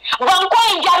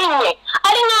bankoy jarinne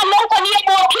alinga lon ko ni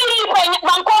ko kiri ko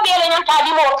banko be le nyanta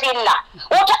di mo filla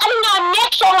wota alinga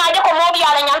nek so ngade ko modi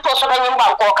ala nyanto so nyim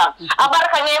banko kan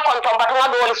abarka ne kon to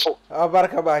batuma dole fu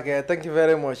barka bake, thank you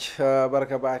very much.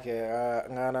 Barka bake,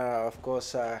 ngana of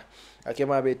course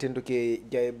akema be tinduke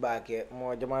jay bake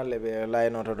mo jamal lebe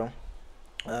line to don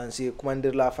si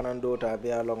commander la fanando ta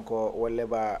be alon ko wolle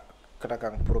ba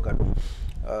katakang purkadu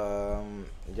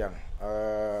jang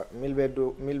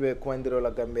milbe commander la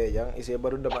gambe jang ise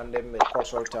baru demande me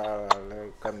consulta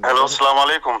gambe. Hello, assalamu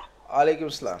alaikum.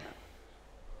 Alaikum salam.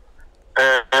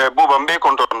 Buba mbe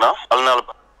kontonda alnal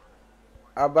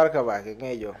barka bake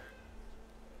ngejo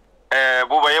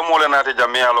buba yemole nate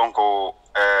jamme alon ko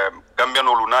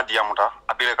Gambiano luna diamuta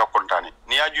abile ka kontani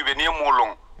ni ajube ni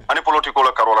molong ani politiko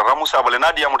la karola Ramou Sabally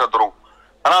na diamuta dron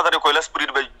ana tade ko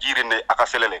l'esprit be jirine aka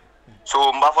selele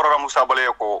so mba fara Ramou Sabally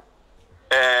ko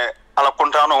ala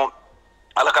kontano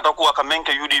ala kata ko aka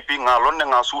menke UDP nga lonne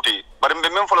nga suute bare mbe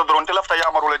men fala dron te lafta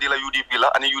yamaro la di la UDP la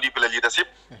ani UDP la leadership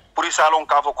pour salon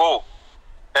ka ko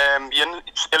yen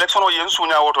election o yen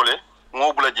sunya wotole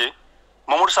ngo bulaje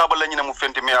Ramou Sabally ñina mu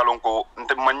fenti me alon ko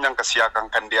nte manyanka siakan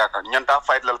kandiya kan nyanta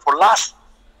fight lal for last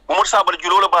Ramou Sabally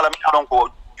julo bala me alon ko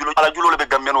julo be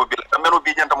Gambiano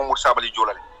bi nyanta Ramou Sabally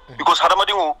jolale because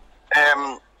hadamadingo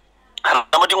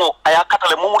aya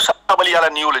katale Ramou Sabally yala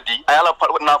niole di ayala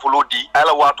nafulo di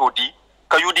ayala wato di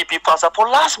ka UDP fasa for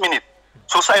last minute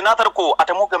so say natar ko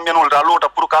atamo Gambiano da lota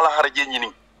pour kala harje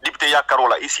ñini député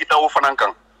yakarola isi tawo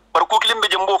fanankan par ko kilimbe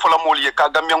jembo fala moliye ka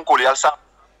Gambian ko yal sa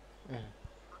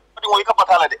ngoy ka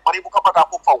batala de bari bu ka bata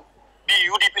ko faw bi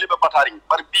UDP le be batari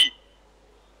bari bi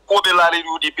ko be la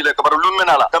UDP le ka bar lu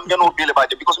menala dam jano bi le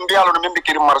baaje because mbi yalo no membe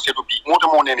kiri marché do bi moto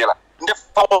mo nene la ndef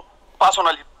faw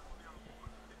personnalité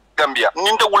Gambia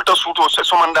ninde wulta suto se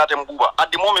somandate mbuba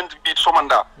at the moment bi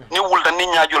somanda ni wulta ni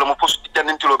nyaajo la mo post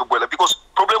janentilo be bola because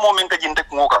problem o men ka jinde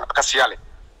ko ngoka ka siale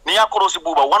ni yakoro si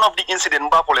buba one of the incident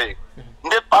mba ko le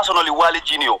nde personally wali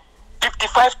jinio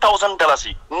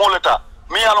 $55,000 ngolata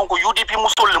mi yalon ko UDP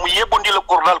musol mu yebondi le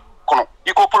kordal kono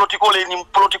iko politiko le ni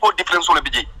politiko difference le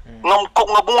biji ngam ko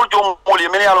ngabul jom mol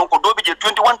mi yalon ko do biji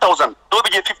 21,000 do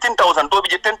biji 15,000 do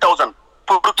biji 10,000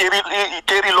 pour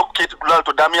keri locate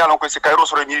lalto dami yalon ko se kayro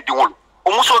so ni dingol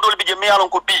o muso do biji mi yalon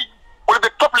ko bi o be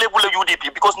top level le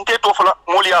UDP because nte to fala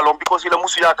mol yalon because ila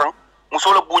musu yakan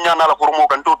muso la bunya na la ko mo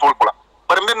kan to tol pula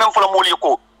bar mbe mem fala mol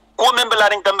ko membe la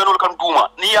ring gambenol kan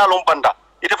duma ni yalon banda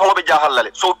ite fa mo be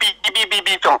jahallale so bi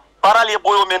fan parali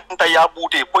boyo men ta ya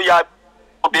bute ko ya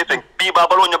be fen bi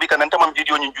babalo nyobi kan tamam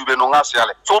video nyi jube no ngas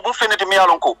yale so bu fenete mi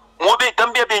yalon ko mo be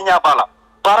Gambia be nya bala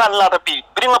paral la bi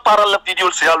bringa paral la video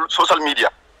social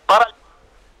media paral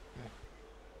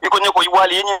iko nyeko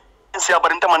wali yenye nsi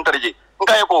abar ntaman tarje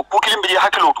ngaye ko ku kilimbe je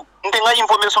hakilotu nde nga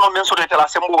information o men so de tela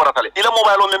sembo waratale ila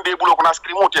mobile o men be bulo ko na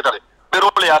screen mo tetale be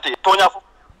role yate to nya fu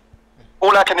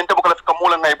ola ken nte bukala fika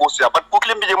mola ngay bo sia bat ku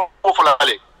kilimbe je mo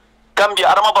fulale Gambia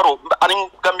arama baro anin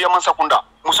Gambia man sakunda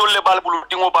musolle balbulu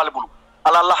dingo balbulu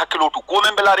ala Allah hakilotu ko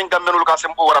men belarin Gambenul ka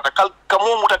sembo warata kal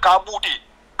kamo muta ka buti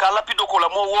ka lapido ko la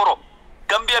mo woro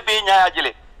Gambia be nyaaya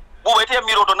jele bu wete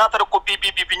miro do natare ko bi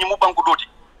nyimu banku doti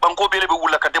banko bele be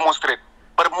wulla ka demonstrate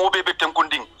par mo be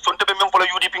tenkunding sonte be men fola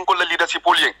UDP ko la leadership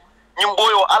polien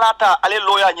nyimboyo alata ale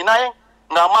loya nyinaye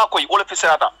nga makoy wala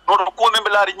fisata no do ko men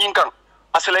belari nyinkan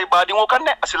asilay badi ngo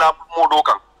kanne asila modo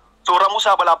kan so Ramou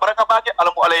Sabally baraka bake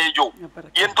alamu alaye jo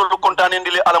yen tollu kontane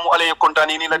ndile alamu alaye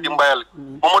kontane ni la dimbayal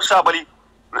Ramou Sabally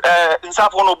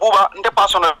insafono buba nde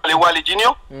personnel le wali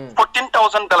jinio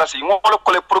 $14,000 ngolo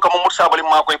kole pour ka Ramou Sabally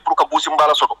makoy pour ka busi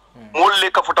mbala soto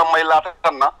molle ka futam may lata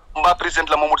tanna mba president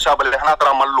la Ramou Sabally hana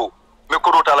tara mallo me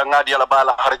ko rota la ngadi ala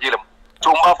bala harjelem so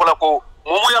mba fola ko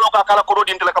momo yalo ka kala ko do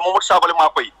dintela ka Ramou Sabally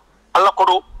makoy alla ko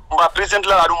do mba president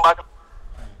la adu mba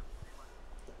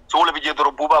so wala bi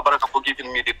jedoro buba baraka for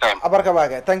giving me the time abarka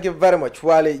baga thank you very much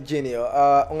wali jinio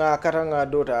nga katanga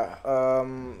dota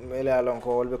ele alon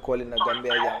ko wolbe calling na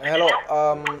Gambia jang hello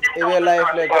ewe live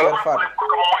le cover fat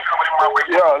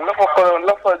yeah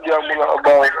lafa jamula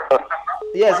about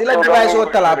yes ila device o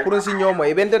tala pour si nyomo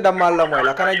e bente damal la moy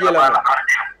la kana jela mo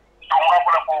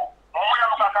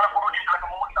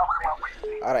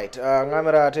all right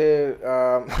ngamera ate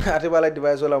ate bala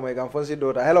device la moy gam fonsi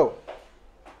dota hello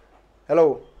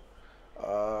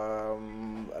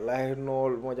lahi no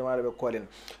mo jamaale be calling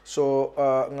so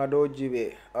ngado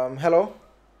jibe hello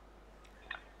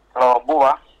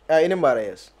buba in Mbara,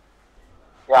 yes.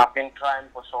 Yeah, I've been trying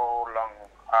for so long,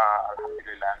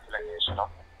 alhamdulillah, until I get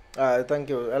Thank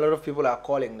you. A lot of people are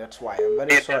calling. That's why I'm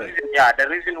very sorry. The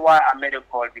reason why I made a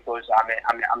call because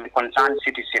I'm a concerned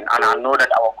citizen and I know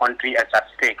that our country is at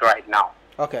stake right now.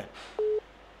 Okay.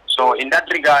 So in that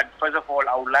regard, first of all,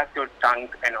 I would like to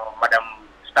thank Madam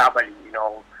Sabally,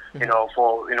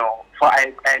 for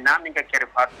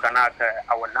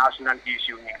our national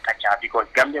issue in Kaacha because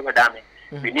Gambia Madame,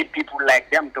 we need people like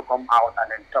them to come out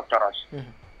and then talk to us.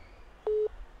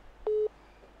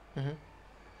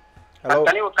 Hello.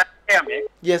 Can you hear me?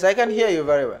 Yes, I can hear you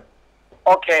very well.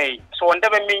 Okay, so on the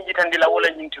mean it and the whole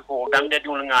to go, Gambia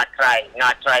doing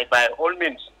try by all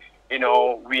means. We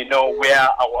know where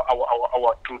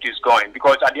our truth is going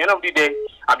because at the end of the day,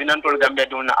 I've been told Gambia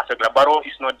doing as a Baro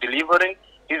is not delivering,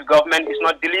 his government is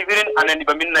not delivering, and then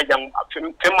it's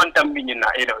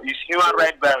human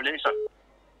right violation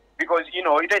because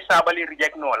it is Sabally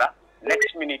reject Nola.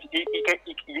 Next minute,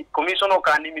 Commissioner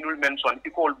Kani will mention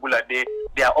people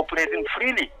they are operating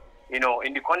freely, in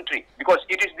the country because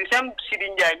it is the same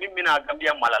Sidinja Mimina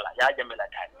Gambia Malala Yajamela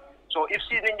time. So if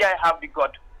Sidinja have the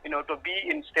gut, to be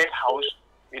in State House,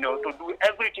 to do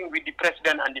everything with the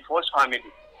president and the first family,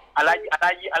 Alaji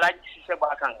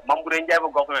Sisebakang,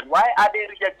 Mamburenjava government, why are they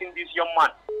rejecting this young man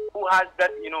who has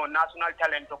that national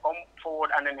talent to come forward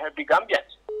and then help the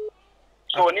Gambians?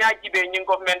 So niya kibe yung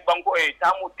government banko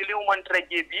tamu tiliuman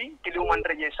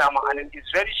treje sama and it's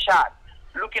very sad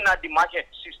looking at the market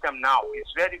system now.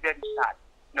 It's very sad.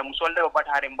 Na musolde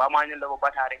batare mbamanya le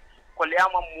batare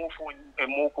koleama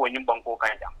mufo yung banko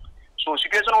kanja. So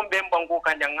situation on bem banko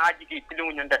kanja ngaji ki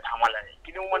tiliuman da tamala.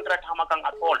 Tiliuman tra tamakang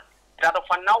at all. Tata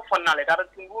fanale tata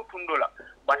tundola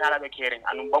batara be caring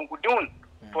anum banko dun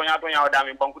tonya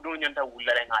dami banko dun yanta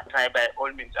wulare nga try by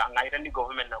all means nga irani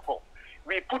government na ko.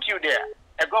 We put you there.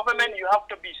 A government, you have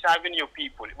to be serving your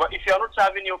people. But if you are not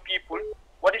serving your people,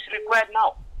 what is required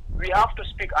now? We have to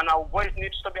speak and our voice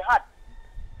needs to be heard.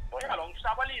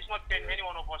 Sabally is not paying any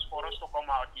one of us for us to come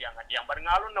out here. But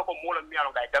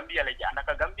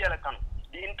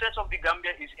the interest of the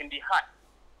Gambia is in the heart.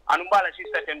 And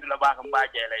sister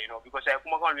because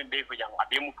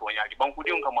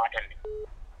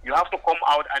you have to come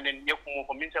out and then you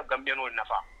convince of Gambia no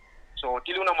nafa. So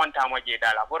tiluna mantama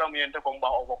jedala bora muyenta ko mba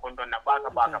o ko na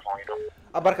baka fawito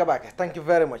abarka thank you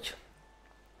very much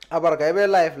abarka ebe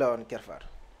live la on Kerr.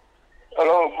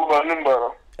 Hello buba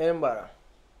nimbara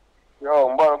yo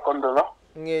mbara kondola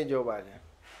nge jobale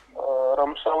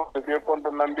ramsaw de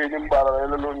konto nambe nimbara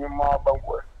la lo nyuma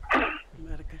banko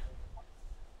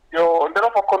yo ndera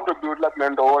fa contribute la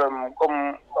mendo wala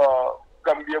comme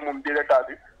Gambia mum dire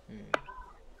tadi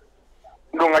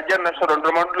ndo ngajenna sodo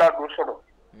ndo mandula do sodo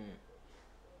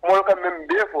mol ka mem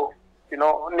befo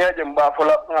neje mba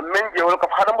fola nga menje wol ka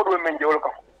hadam do menje wol ka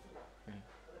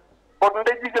but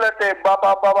nde jigala te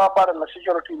baba para na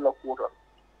security la kuta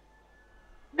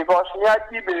because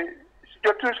nyaji be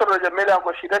security so do mela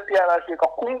ko shidati ara se ka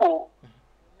kumbo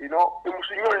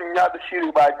imusunyol nyaade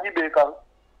shiri ba jibe kan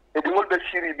e dingol be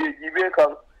shiri be jibe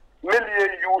kan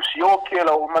melie use yo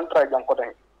kela o mantra jang ko tan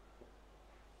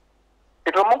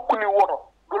ito mo kuni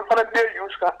woto dul fana de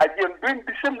use kan again doing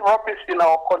the same rubbish in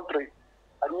our country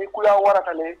and you kuya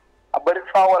warata le abari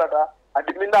fa warata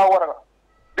adimina warata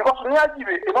because nyaji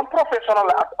be even professional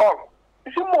at all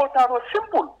it's more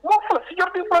simple mo fala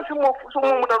security place mo so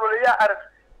mo dalo ya arrest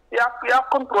ya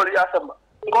control ya sama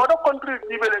ngodo country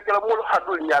jibe le kala mo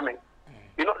hadul nyame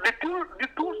the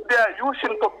tools they are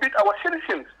using to beat our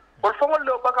citizens or fama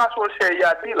le bagas will say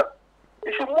ya dila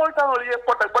it's more ye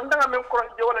pota bandanga mem cross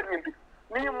je wala nyindi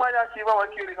ni manya ci ba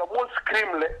wakiri ka mo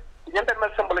scream le yenta na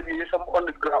symbol ji some on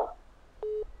the ground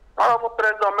ala mo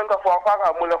president menga fo fa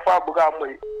ka mo le fa bu ga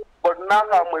moy but na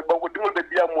ga moy ba ko dingol be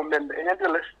dia mo men yenta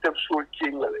la step so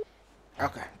king la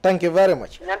okay thank you very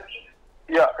much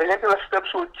yeah yenta la step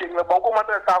so king la ba ko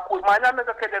mata ka ko manya me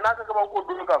ka kede na ka ba ko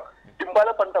dulu ka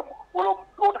dimbala pantam wala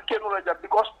o ta kenu la jab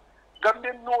because gambe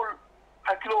nol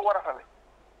hakilo wara fa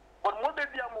but mo be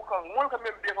dia mo kan mo ka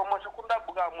mem be fa mo sekunda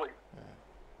bu ga moy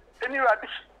anyway,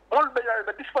 all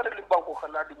this for the banko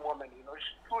khala di moment,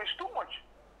 it's too much.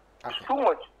 It's too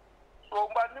much. So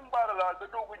mbanimbara la do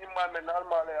go ni mame na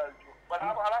almale aljo. But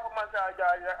ala ko man sa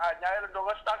nyaayel do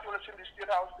ga start wala in the state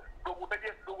house do go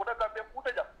da be puta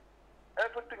ja.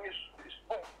 Everything is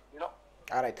boom,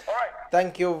 All right.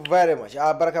 Thank you very much.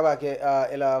 Baraka bake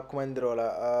ila kumandro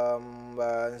la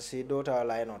si dota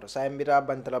la ino to sa mbira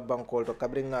bantala banko to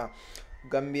kabringa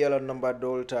Gambia la number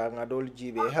dolta nga dol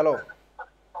jibe. Hello.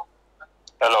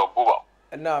 Hello, Buba.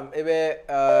 Naam, ebe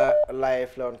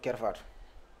live on Kerr.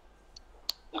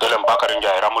 Ngelem Bakari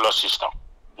Njai Ramou system.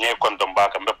 Nye kontom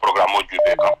baka mbe programme o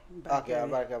jube kam. Okay,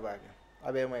 baraka.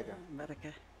 Abe moy ka.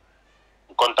 Baraka.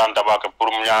 Kontan tabaka pour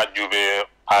nya jube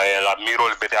ay la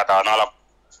mirol betiata na la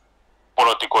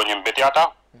politiko nyim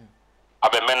betiata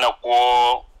abe menna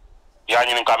ko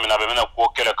yani ni kamina be menna ko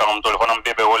kele kam tol honam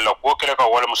bebe wala ko kele ka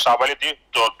wala musabali di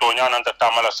to nyana ta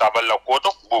tamala sabal la ko to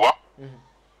buba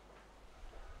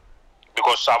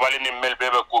because sabali ni mel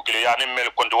bebe ko kele yani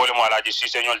mel konde wala mo alaji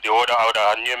sisenyol de oda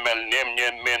awda ni mel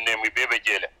nem mi bebe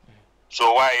jele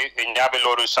so why nyabe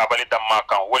loru sabali damma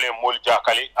kan wala mol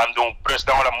jakali andum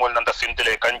president wala mol nanda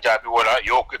fintele kan jabi wala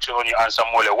yo ko ni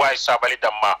ansam wala why sabali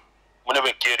damma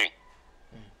munebe kering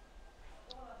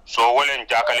so wala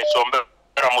jakali so mbe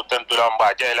Ramou tentula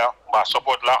mba jela mba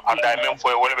support la anda men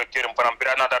foy wala be kerim param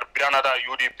birana da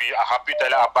UDP a happy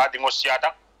tele a badi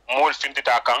ngosiata mol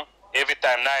fintita kan every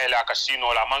time na ela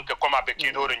casino la manke koma be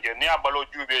kido nje ni abalo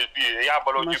jube bi ya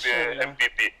abalo jube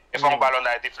MPP e fon balo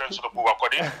na difference ko buga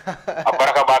kodi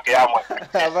abaraka bake amo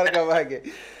abaraka bake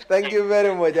thank you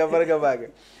very much abaraka bake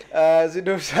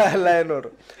sido sala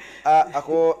enor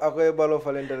ako e balo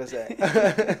falentele sa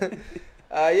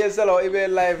yes hello ibe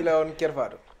live la on Kerr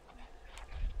Fatou.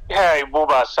 Hey,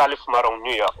 Buba, Salif Marong,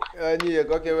 New York. New York,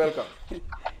 okay, welcome.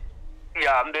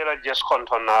 Yeah, I'm there just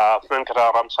content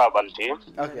Ramou Sabally.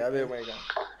 Okay, I'll be my God.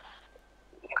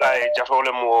 Guy,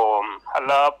 Jatole mo,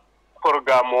 ala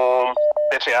programme,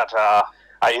 the theater,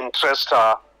 I interest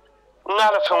her.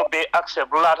 Nala film be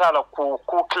accept lata la ku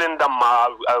clean them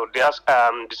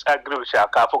disagree with ya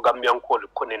ka for Gambian call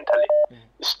konintale.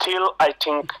 Still, I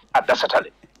think at the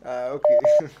satellite. Okay.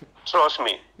 Trust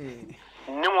me.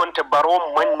 Ni wonte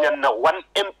baro manyan na 1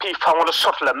 MP fawol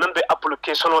sotla membe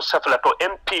application o safla to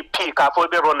MPP ka fo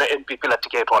be rona MPP la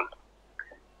ticket hol.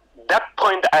 That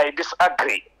point I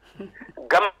disagree.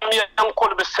 Gambia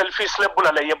ankol be selfish le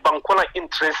bulala ye bankona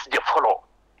interest je follow.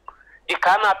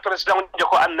 Ikana president je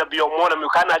ko annabiyo modam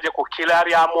ikana je ko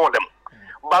kilaria modam.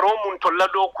 Baro mun to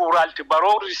lado kuralti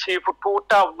baro receive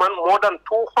more than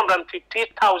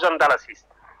 $250,000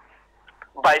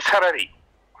 by salary.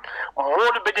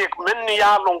 Mol bede men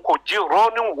ya lon ko ji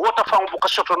ronin wota fam bu ko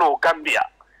sotono Gambia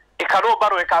e kado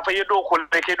baro e ka fa yedo ko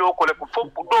le ke do ko le fo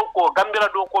do ko Gambia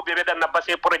do ko be dan na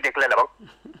basse project le la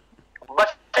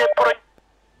basse project.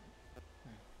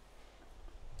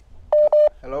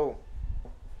 Hello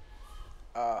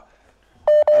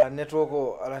ala network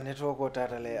ko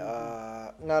tatale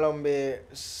ngalombe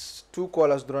 2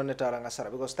 callers drone tara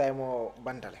ngasara because time o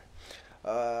bantale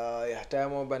yeah,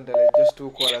 time on bandale just 2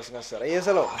 callers ngasara. Yes,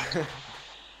 hello.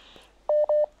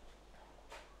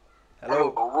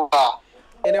 Hello.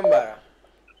 Enembara.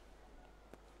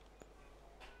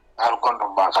 Al kondo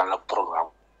bakal la program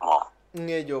mo.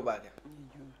 Ngejo baga.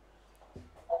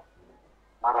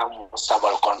 Ramou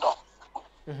Sabally kondo.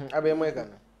 Abe moy kan.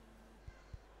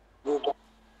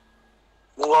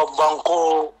 Ngo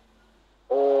banko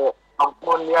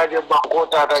ampon yaje banko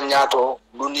tata nyato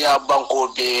dunia banko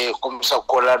be comme ça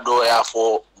kola do ya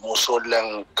fo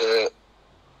musolen ke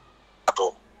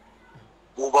ato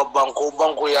buba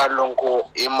banko ya lonko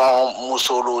imam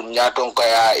musolu nyaton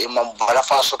kaya imam bala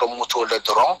fa soto musole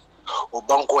dron o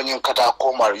banko nyin kata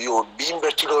ko mar yo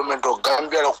bimbe kilomento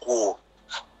Gambia ko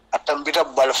atambita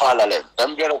balfa lale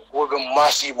Gambia ko be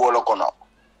masi bolo kono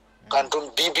kantum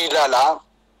bibi lala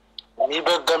mi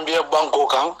be Gambia banko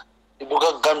kan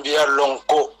ibuga Gambia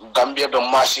lonko Gambia be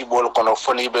masi bol kono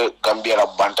foni be Gambia la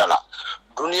bantala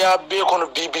dunia be kono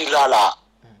bibi lala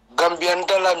Gambia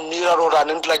ndala miraro ra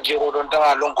ndala jero don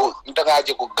tanga lonko ndanga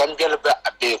je ko Gambia le be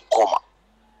abe koma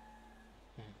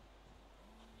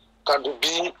kandu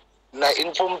bi na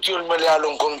information mele ya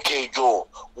lonko kejo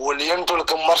woli yentol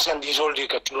ke marchandise oldi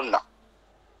ka tulunna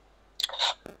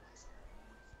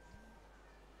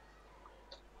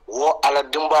wo ala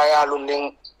dimba ya lu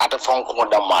ning ata fanko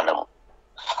da manam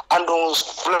ando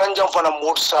flanjam fana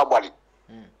Ramou Sabally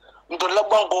ndo la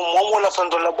banko momo la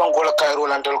fando la banko la Cairo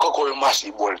landel ko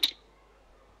masi bolti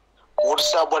Ramou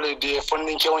Sabally de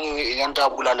fonni cewni yanta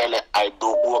bulalele ay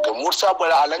do ko ke Ramou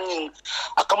Sabally alanin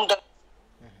akam da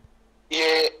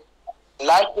ye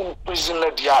life in prison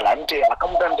la diala nte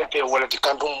akam dan de ke wala di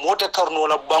kanto mota karno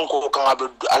la banko kan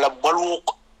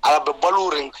ala be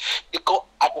baluring iko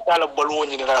atala balu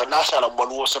ni na sala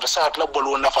balu so sa la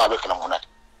balu na fa be kana monat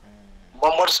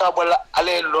Ramou Sabally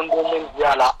ale londo men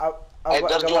diala ay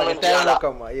darjo men diala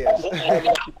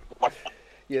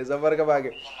yes abarka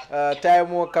bage time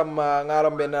mo kam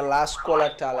ngalombe na last call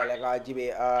tala le ga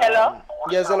jibe hello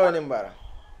yes hello nimbara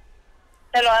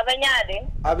hello abanyade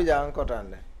abija an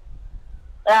kotande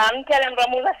telling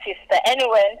Ramou la sister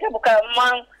anyway nte buka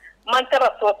man tara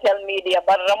social media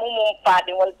but Ramou mum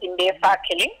fadi wal timbe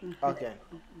fakili okay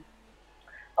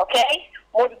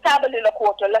Ramou Sabally la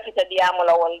ko to la fita diamu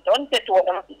la wal don te to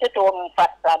mum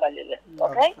fat Sabally le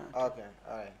okay all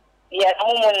right yeah,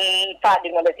 Ramu Fadi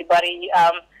ngoleti bari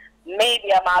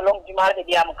maybe I'm a long jumal de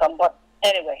diam kam, but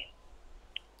anyway.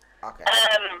 Okay.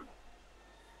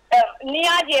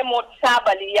 Niaje Ramou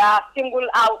Sabally ya single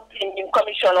out in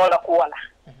commission wala kuwala.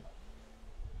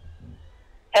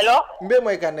 Hello? Mbe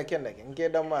mo ikane kendeke nke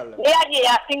damal. Niaje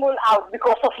ya single out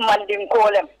because of manding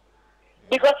kolem.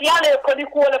 Because yale kodi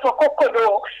kuwala for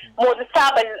kokodo Ramou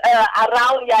Sabally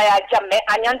around ya jamme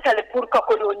anyantale pour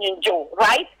kokodo nyinjo,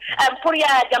 right? And pour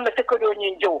ya jamme te kodo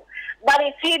nyinjo.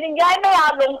 Bari sidi njay me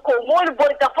ya long ko mol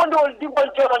borita fondo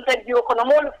dibol joronta dio kono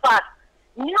mol fat.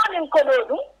 Nyonim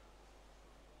kodo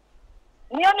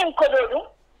Nyonim kododu.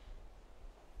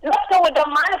 Let's go with the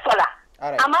man fella.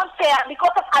 I'm unfair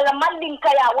because of Alamandin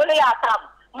Kaya, where you are.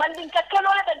 Mandinka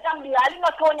Kelo the Gambia, I didn't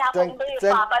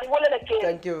know.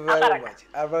 Thank you very much.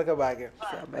 Abarka Bage.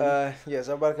 Yes,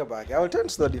 Abarka Bage. I will turn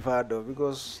to the Fado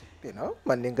because, you know,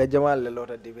 Mandinka Jamal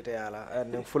Lelota Dibiteala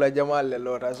and Fula Jamal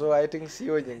Lelota. So I think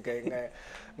Siojan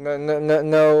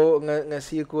nga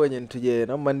si ko nyen tuje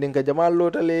no Mandinka Jamal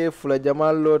Lotale, Fula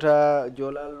Jamal Lota,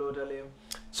 Jola Lotale.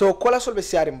 So kola sol be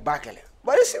siarim bakele.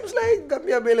 But it seems like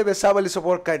Gambia bele be Sabally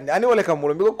support kan. Ani wale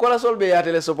kamulo because kola sol be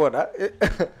yatele support ha.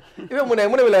 Ibe mune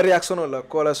bela reaction la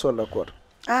kola sol la court.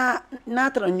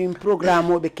 Natra nyum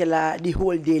programme be kala di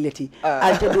whole day leti.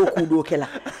 Alta do ku do kala.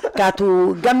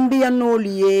 Katu Gambia no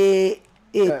liye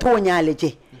tonya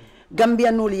leje.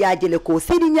 Gambia no liya jele ko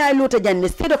sidi nyaay lota janne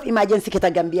state of emergency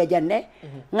kita Gambia janne.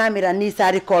 Ngamira ni sa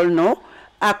recall no.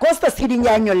 A costa sidi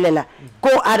nyaay nyolela ko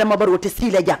Adama Barrow te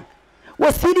sile jang.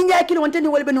 Was sitting here killing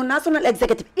national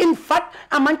executive. In fact,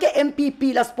 Amanke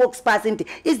MPP la spokesperson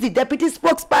is the deputy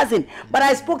spokesperson. But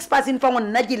I spokesperson for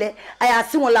one Najile, I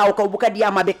assume la buka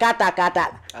diama bekata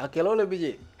kata. Akelole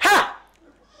bije. Ha!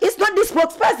 It's not the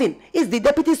spokesperson, it's the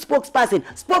deputy spokesperson.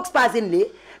 Spokesperson le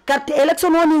karte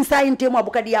election one inside in tema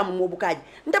buka diama mo bukaji.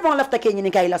 Ndapa lafta Kenya ni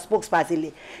kaila spokesperson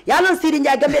le. Yalon sitting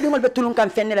here Gambia ngol betulun kan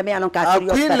fenne la me alon ka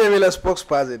serious. Queen level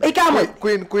spokesperson.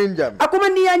 Queen jam. Akuma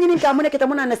ni yanyi ni kamune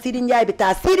ketamuna na sitting here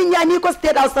bita. Sitting here ni ko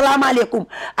state assalamu alaikum.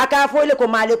 Aka foile ko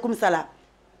alaikum salam.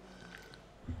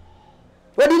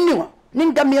 Wadi niwa.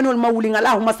 Nin Gambia no mawulinga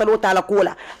Allahumma sallu ta'ala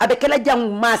kola. Abe kala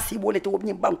jang masi bole to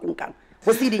wobni bankun kan.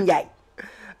 Fo sitting here.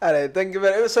 Alright, thank you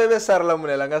very much. So be sarla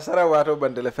munela nga sara wato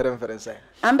bandele reference.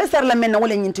 Ambe sarla men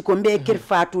wala nyinti ko mbe Kerr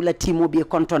Fatou la timo be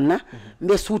konton na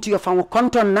mbe suuti yo fango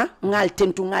konton na ngal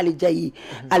tentu ngali jayi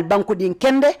al banko din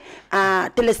kende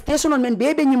tele station men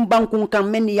bebe nyim banku kan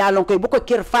men yalon koy boko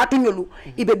Kerr Fatou nyolu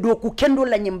ibe do ku kendo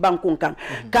la nyim banku kan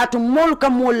katu mol ka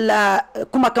mol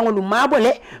kuma kan lu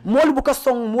mabole mol bu ka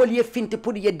song mol ye finti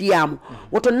pour ye diamu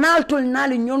woto naltol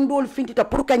nali nyondol finti ta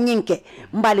pour ka nyinke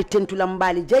mbali tentu la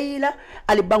mbali jayila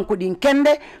ali banko din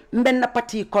kende mbenna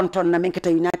parti konton na menketa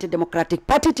United Democratic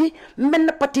Party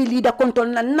mbenna parti leader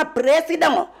konton na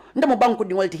president ndamo banko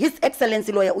din walti His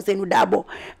Excellency lawyer Ousainou Dabo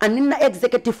aninna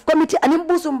executive committee anim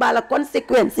busumbala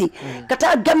consequence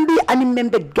kata Gambia anim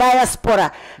membe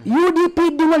diaspora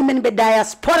UDP dingol men be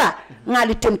diaspora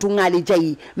ngali tentu ngali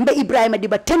jayi mbe Ibrahima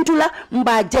Diba tentula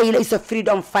mba jayi la is a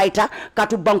freedom fighter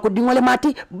katu banko dingole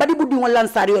mati badi bu dingol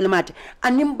lansari yole mati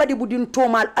anim badi bu din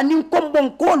tomal anim kombon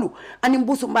kolu anim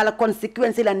busumbala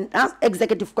consequence la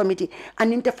executive committee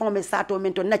anim te former sato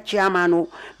mento na chairmano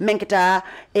menketa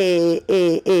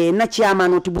na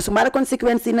chairmano to busumbala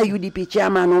consequence na UDP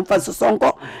chairmano Fatou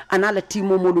Sonko anala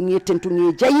timo modu ngi tentu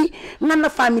ngi jayi ngana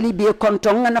family be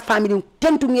konton ngana family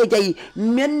tentu ngi jayi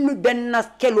mennu benna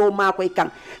kelo ma koy kan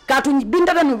katu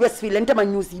bindata no Westfield entama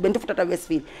news ben futata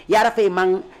Westfield yara fay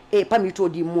man pamito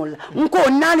di molla nko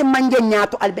nani manje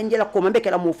nyaato albenjela ko mambe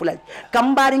kala mo fulal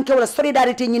kambarin ke wala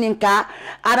solidarity nyinin ka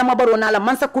Adama Barrow nala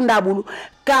mansa kunda bulu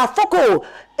ka foko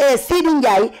Sidi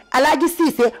Njai Alaji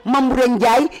Cisse Mamboure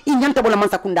Njai inyanta bola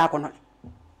mansa kunda ko non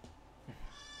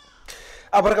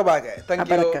abarka bagay thank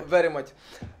you very much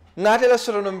ngate la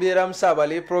solo no mbiram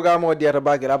Sabally programme o diata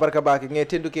bagel abarka bagay nge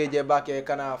tenduke je bake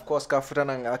kana of course ka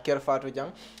futana Kerr Fatou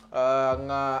jang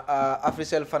nga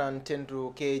Africell fanan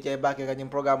tendu ke je bake kanyim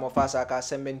programme o fasa ka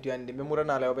sembentu andi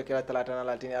memurana la obekela talata na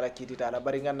latini ala kitita ala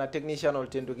bari nganna technician ol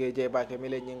tendu ke je bake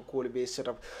mile nyin cool be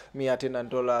setup mi atina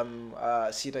dola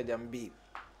sita jambi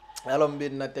alom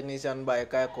bin na technician bae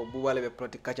kay ko bubale be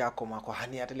Politic Kaacha koma ko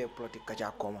hani atele Politic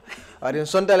Kaacha koma adin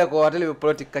sontale ko atele be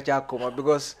Politic Kaacha koma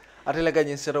because atele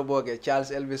ganyin sero boge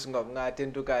Charles Elvis Ngom nga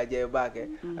tentu ka je bake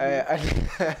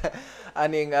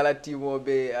aning ala timo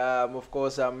be of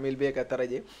course milbe ka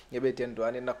taraje yebe tento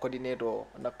ani na coordinator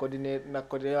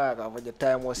ka faje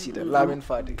time o sita lamin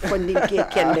fati funding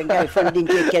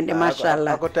ke kende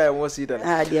mashallah ko time o sita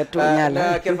dia to nyala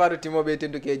na ken Fatou timo be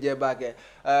tento ke je bake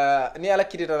ni ala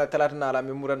kidita la talata na ala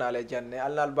mi murana ala janne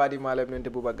alla al badi mala men te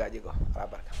buba gaji ko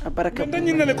baraka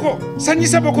dañu ne ko sañi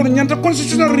sabako ñanta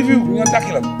constitutional review ñanta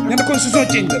kilam ñanta constitution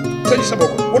change sañi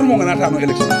sabako war mo ngana tano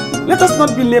election. Let us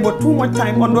not be labor too much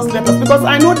time on those letters because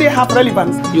I know they have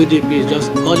relevance. UDP is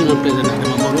just calling on President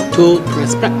Ramou to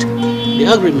respect the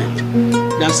agreement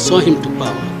that saw him to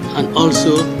power and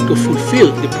also to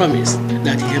fulfill the promise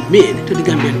that he had made to the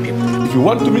Gambian people. If you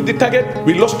want to meet the target,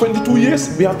 we lost 22 years.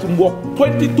 We have to work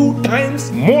 22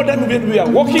 times more than when we are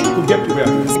working to get to where.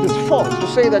 It is false to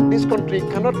say that this country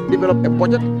cannot develop a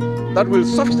budget that will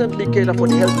sufficiently cater for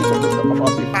the health needs of our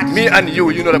people. Me and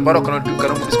you know the Barrow cannot move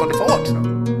this country forward.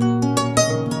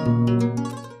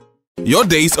 Your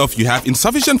days of you have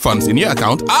insufficient funds in your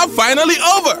account are finally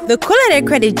over. The Colorado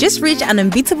credit just reached an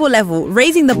unbeatable level,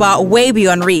 raising the bar way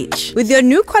beyond reach. With your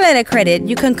new Colorado credit,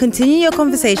 you can continue your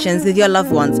conversations with your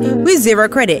loved ones with zero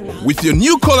credit. With your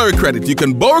new Colorado credit, you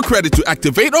can borrow credit to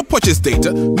activate or purchase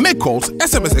data, make calls,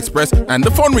 SMS Express, and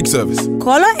the phone ring service.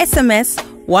 Call or SMS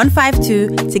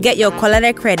 152 to get your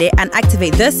Colorado credit and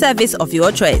activate the service of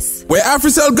your choice. Where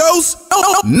AfriCell goes,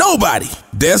 nobody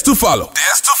dares to follow.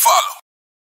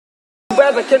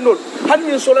 Baza kendol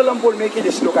hanni sola lampol meke de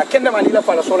sloka kenda manila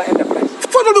fala sola enterprise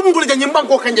fodo dum ngol ganyi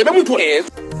banko kanje be mutu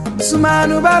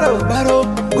sumanu baro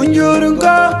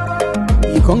unjurunko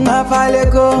ikonga fale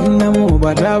ko namu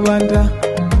badabanta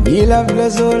ila vla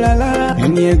sola la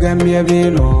eni gambia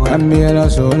bino ambia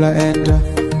sola enter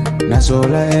na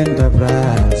sola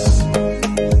enterprise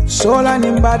sola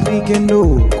nimbati kendo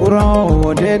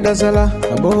kurao de dasala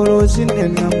aboro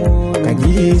sinenamo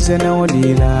kaji sena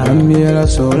odila ambia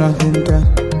sola enter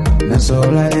na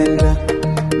sola enter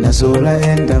na sola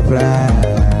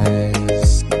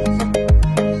enterprise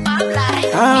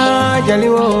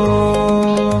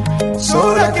jaliwo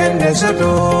sola kende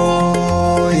soto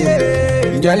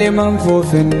jali man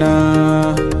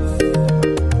fofena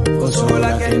o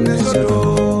sola kende soto.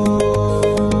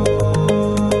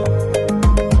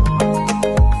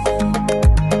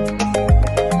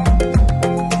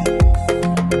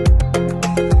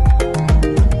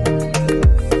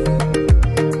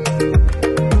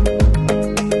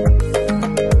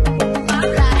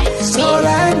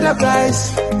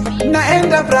 Na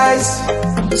enterprise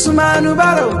sumanu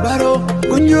baro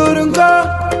kunjurunko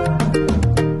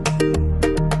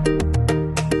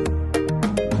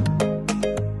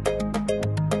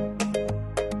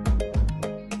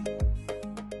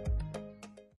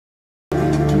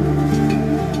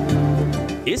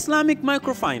Islamic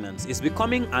microfinance is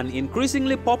becoming an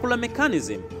increasingly popular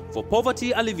mechanism for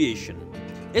poverty alleviation,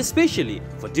 especially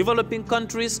for developing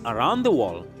countries around the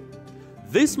world.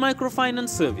 This microfinance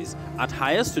service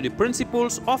adheres to the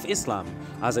principles of Islam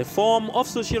as a form of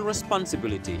social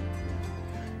responsibility.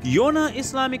 Yona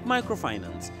Islamic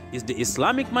Microfinance is the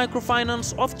Islamic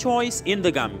microfinance of choice in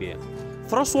the Gambia,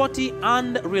 trustworthy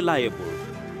and reliable.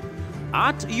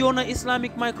 At Yona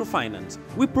Islamic Microfinance,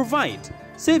 we provide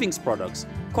savings products,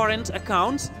 current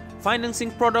accounts,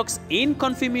 financing products in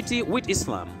conformity with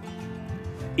Islam.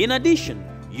 In addition,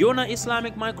 Yona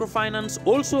Islamic Microfinance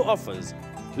also offers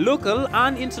local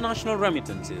and international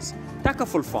remittances,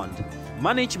 takaful fund,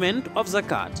 management of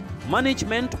zakat,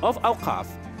 management of awqaf,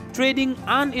 trading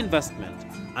and investment,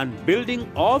 and building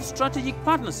of strategic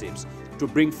partnerships to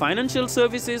bring financial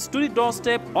services to the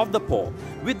doorstep of the poor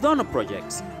with donor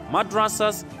projects,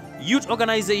 madrasas, youth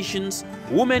organizations,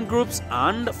 women groups,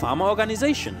 and farmer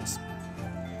organizations.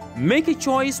 Make a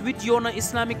choice with Yona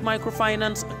Islamic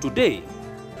Microfinance today.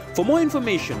 For more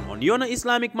information on Yona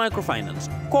Islamic Microfinance,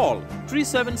 call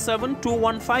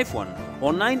 377-2151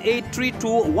 or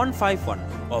 9832-151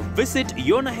 or visit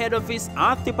Yona head office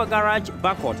at Tipa Garage,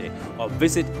 Bakote, or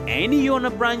visit any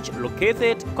Yona branch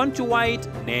located countrywide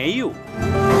near you.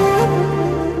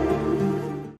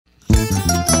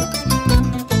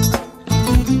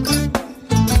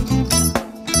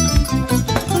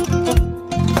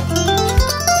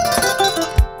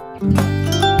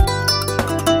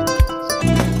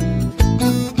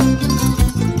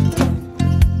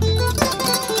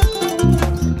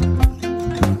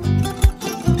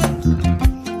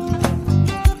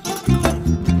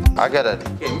 I get it.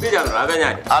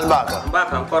 Albaka.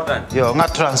 Yo, nga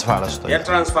transfer la sto. Ya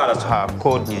transfer la sto. Ha,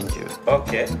 code nyinji.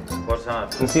 Okay.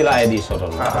 Nsila ID soto.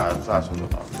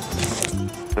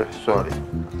 Sorry.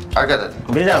 Agada.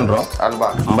 Bijandro.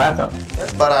 Alba. Mbaka.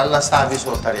 Bara Allah service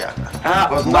o tariya.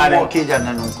 Mbare ki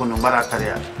janna nun kunu bara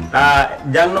tariya.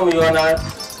 Jannom yona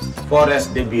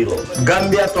forest de bureau.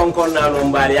 Gambia tonkon na no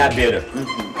mbari ya bere.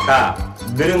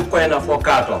 Birim koyna fo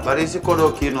kato. Bari si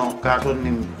kodo kino kato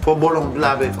nim fo bolong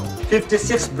blabe to.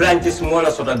 56 branches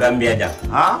mola sota Gambia jam.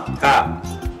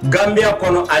 Gambia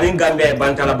kono anin Gambia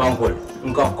bantala bankol.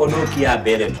 Nka kono kiya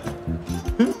bere to.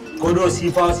 Kodo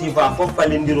sifa fo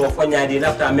falindiro fo nyaadi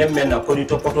lafta même na kodi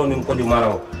to poto nin kodi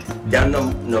maraw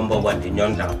jannam number 1 di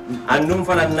nyonta andum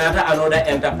fana nata anoda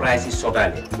enterprise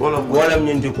sotale wala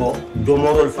nyindi ko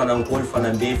domorol fana kol fana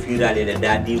be firale de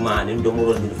dadi mani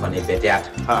domorol dir fana be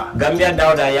teata Gambia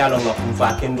dawda yalo ma kum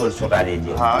fa kendol sotale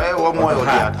je wo moy o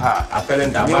diat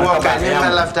apelenta ni wo ka ni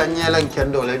lafta nyelen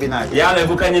kendol e binaji yalo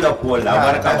bu kanina ko la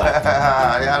baraka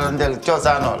ba yalo ndel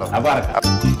ciosano lo abaraka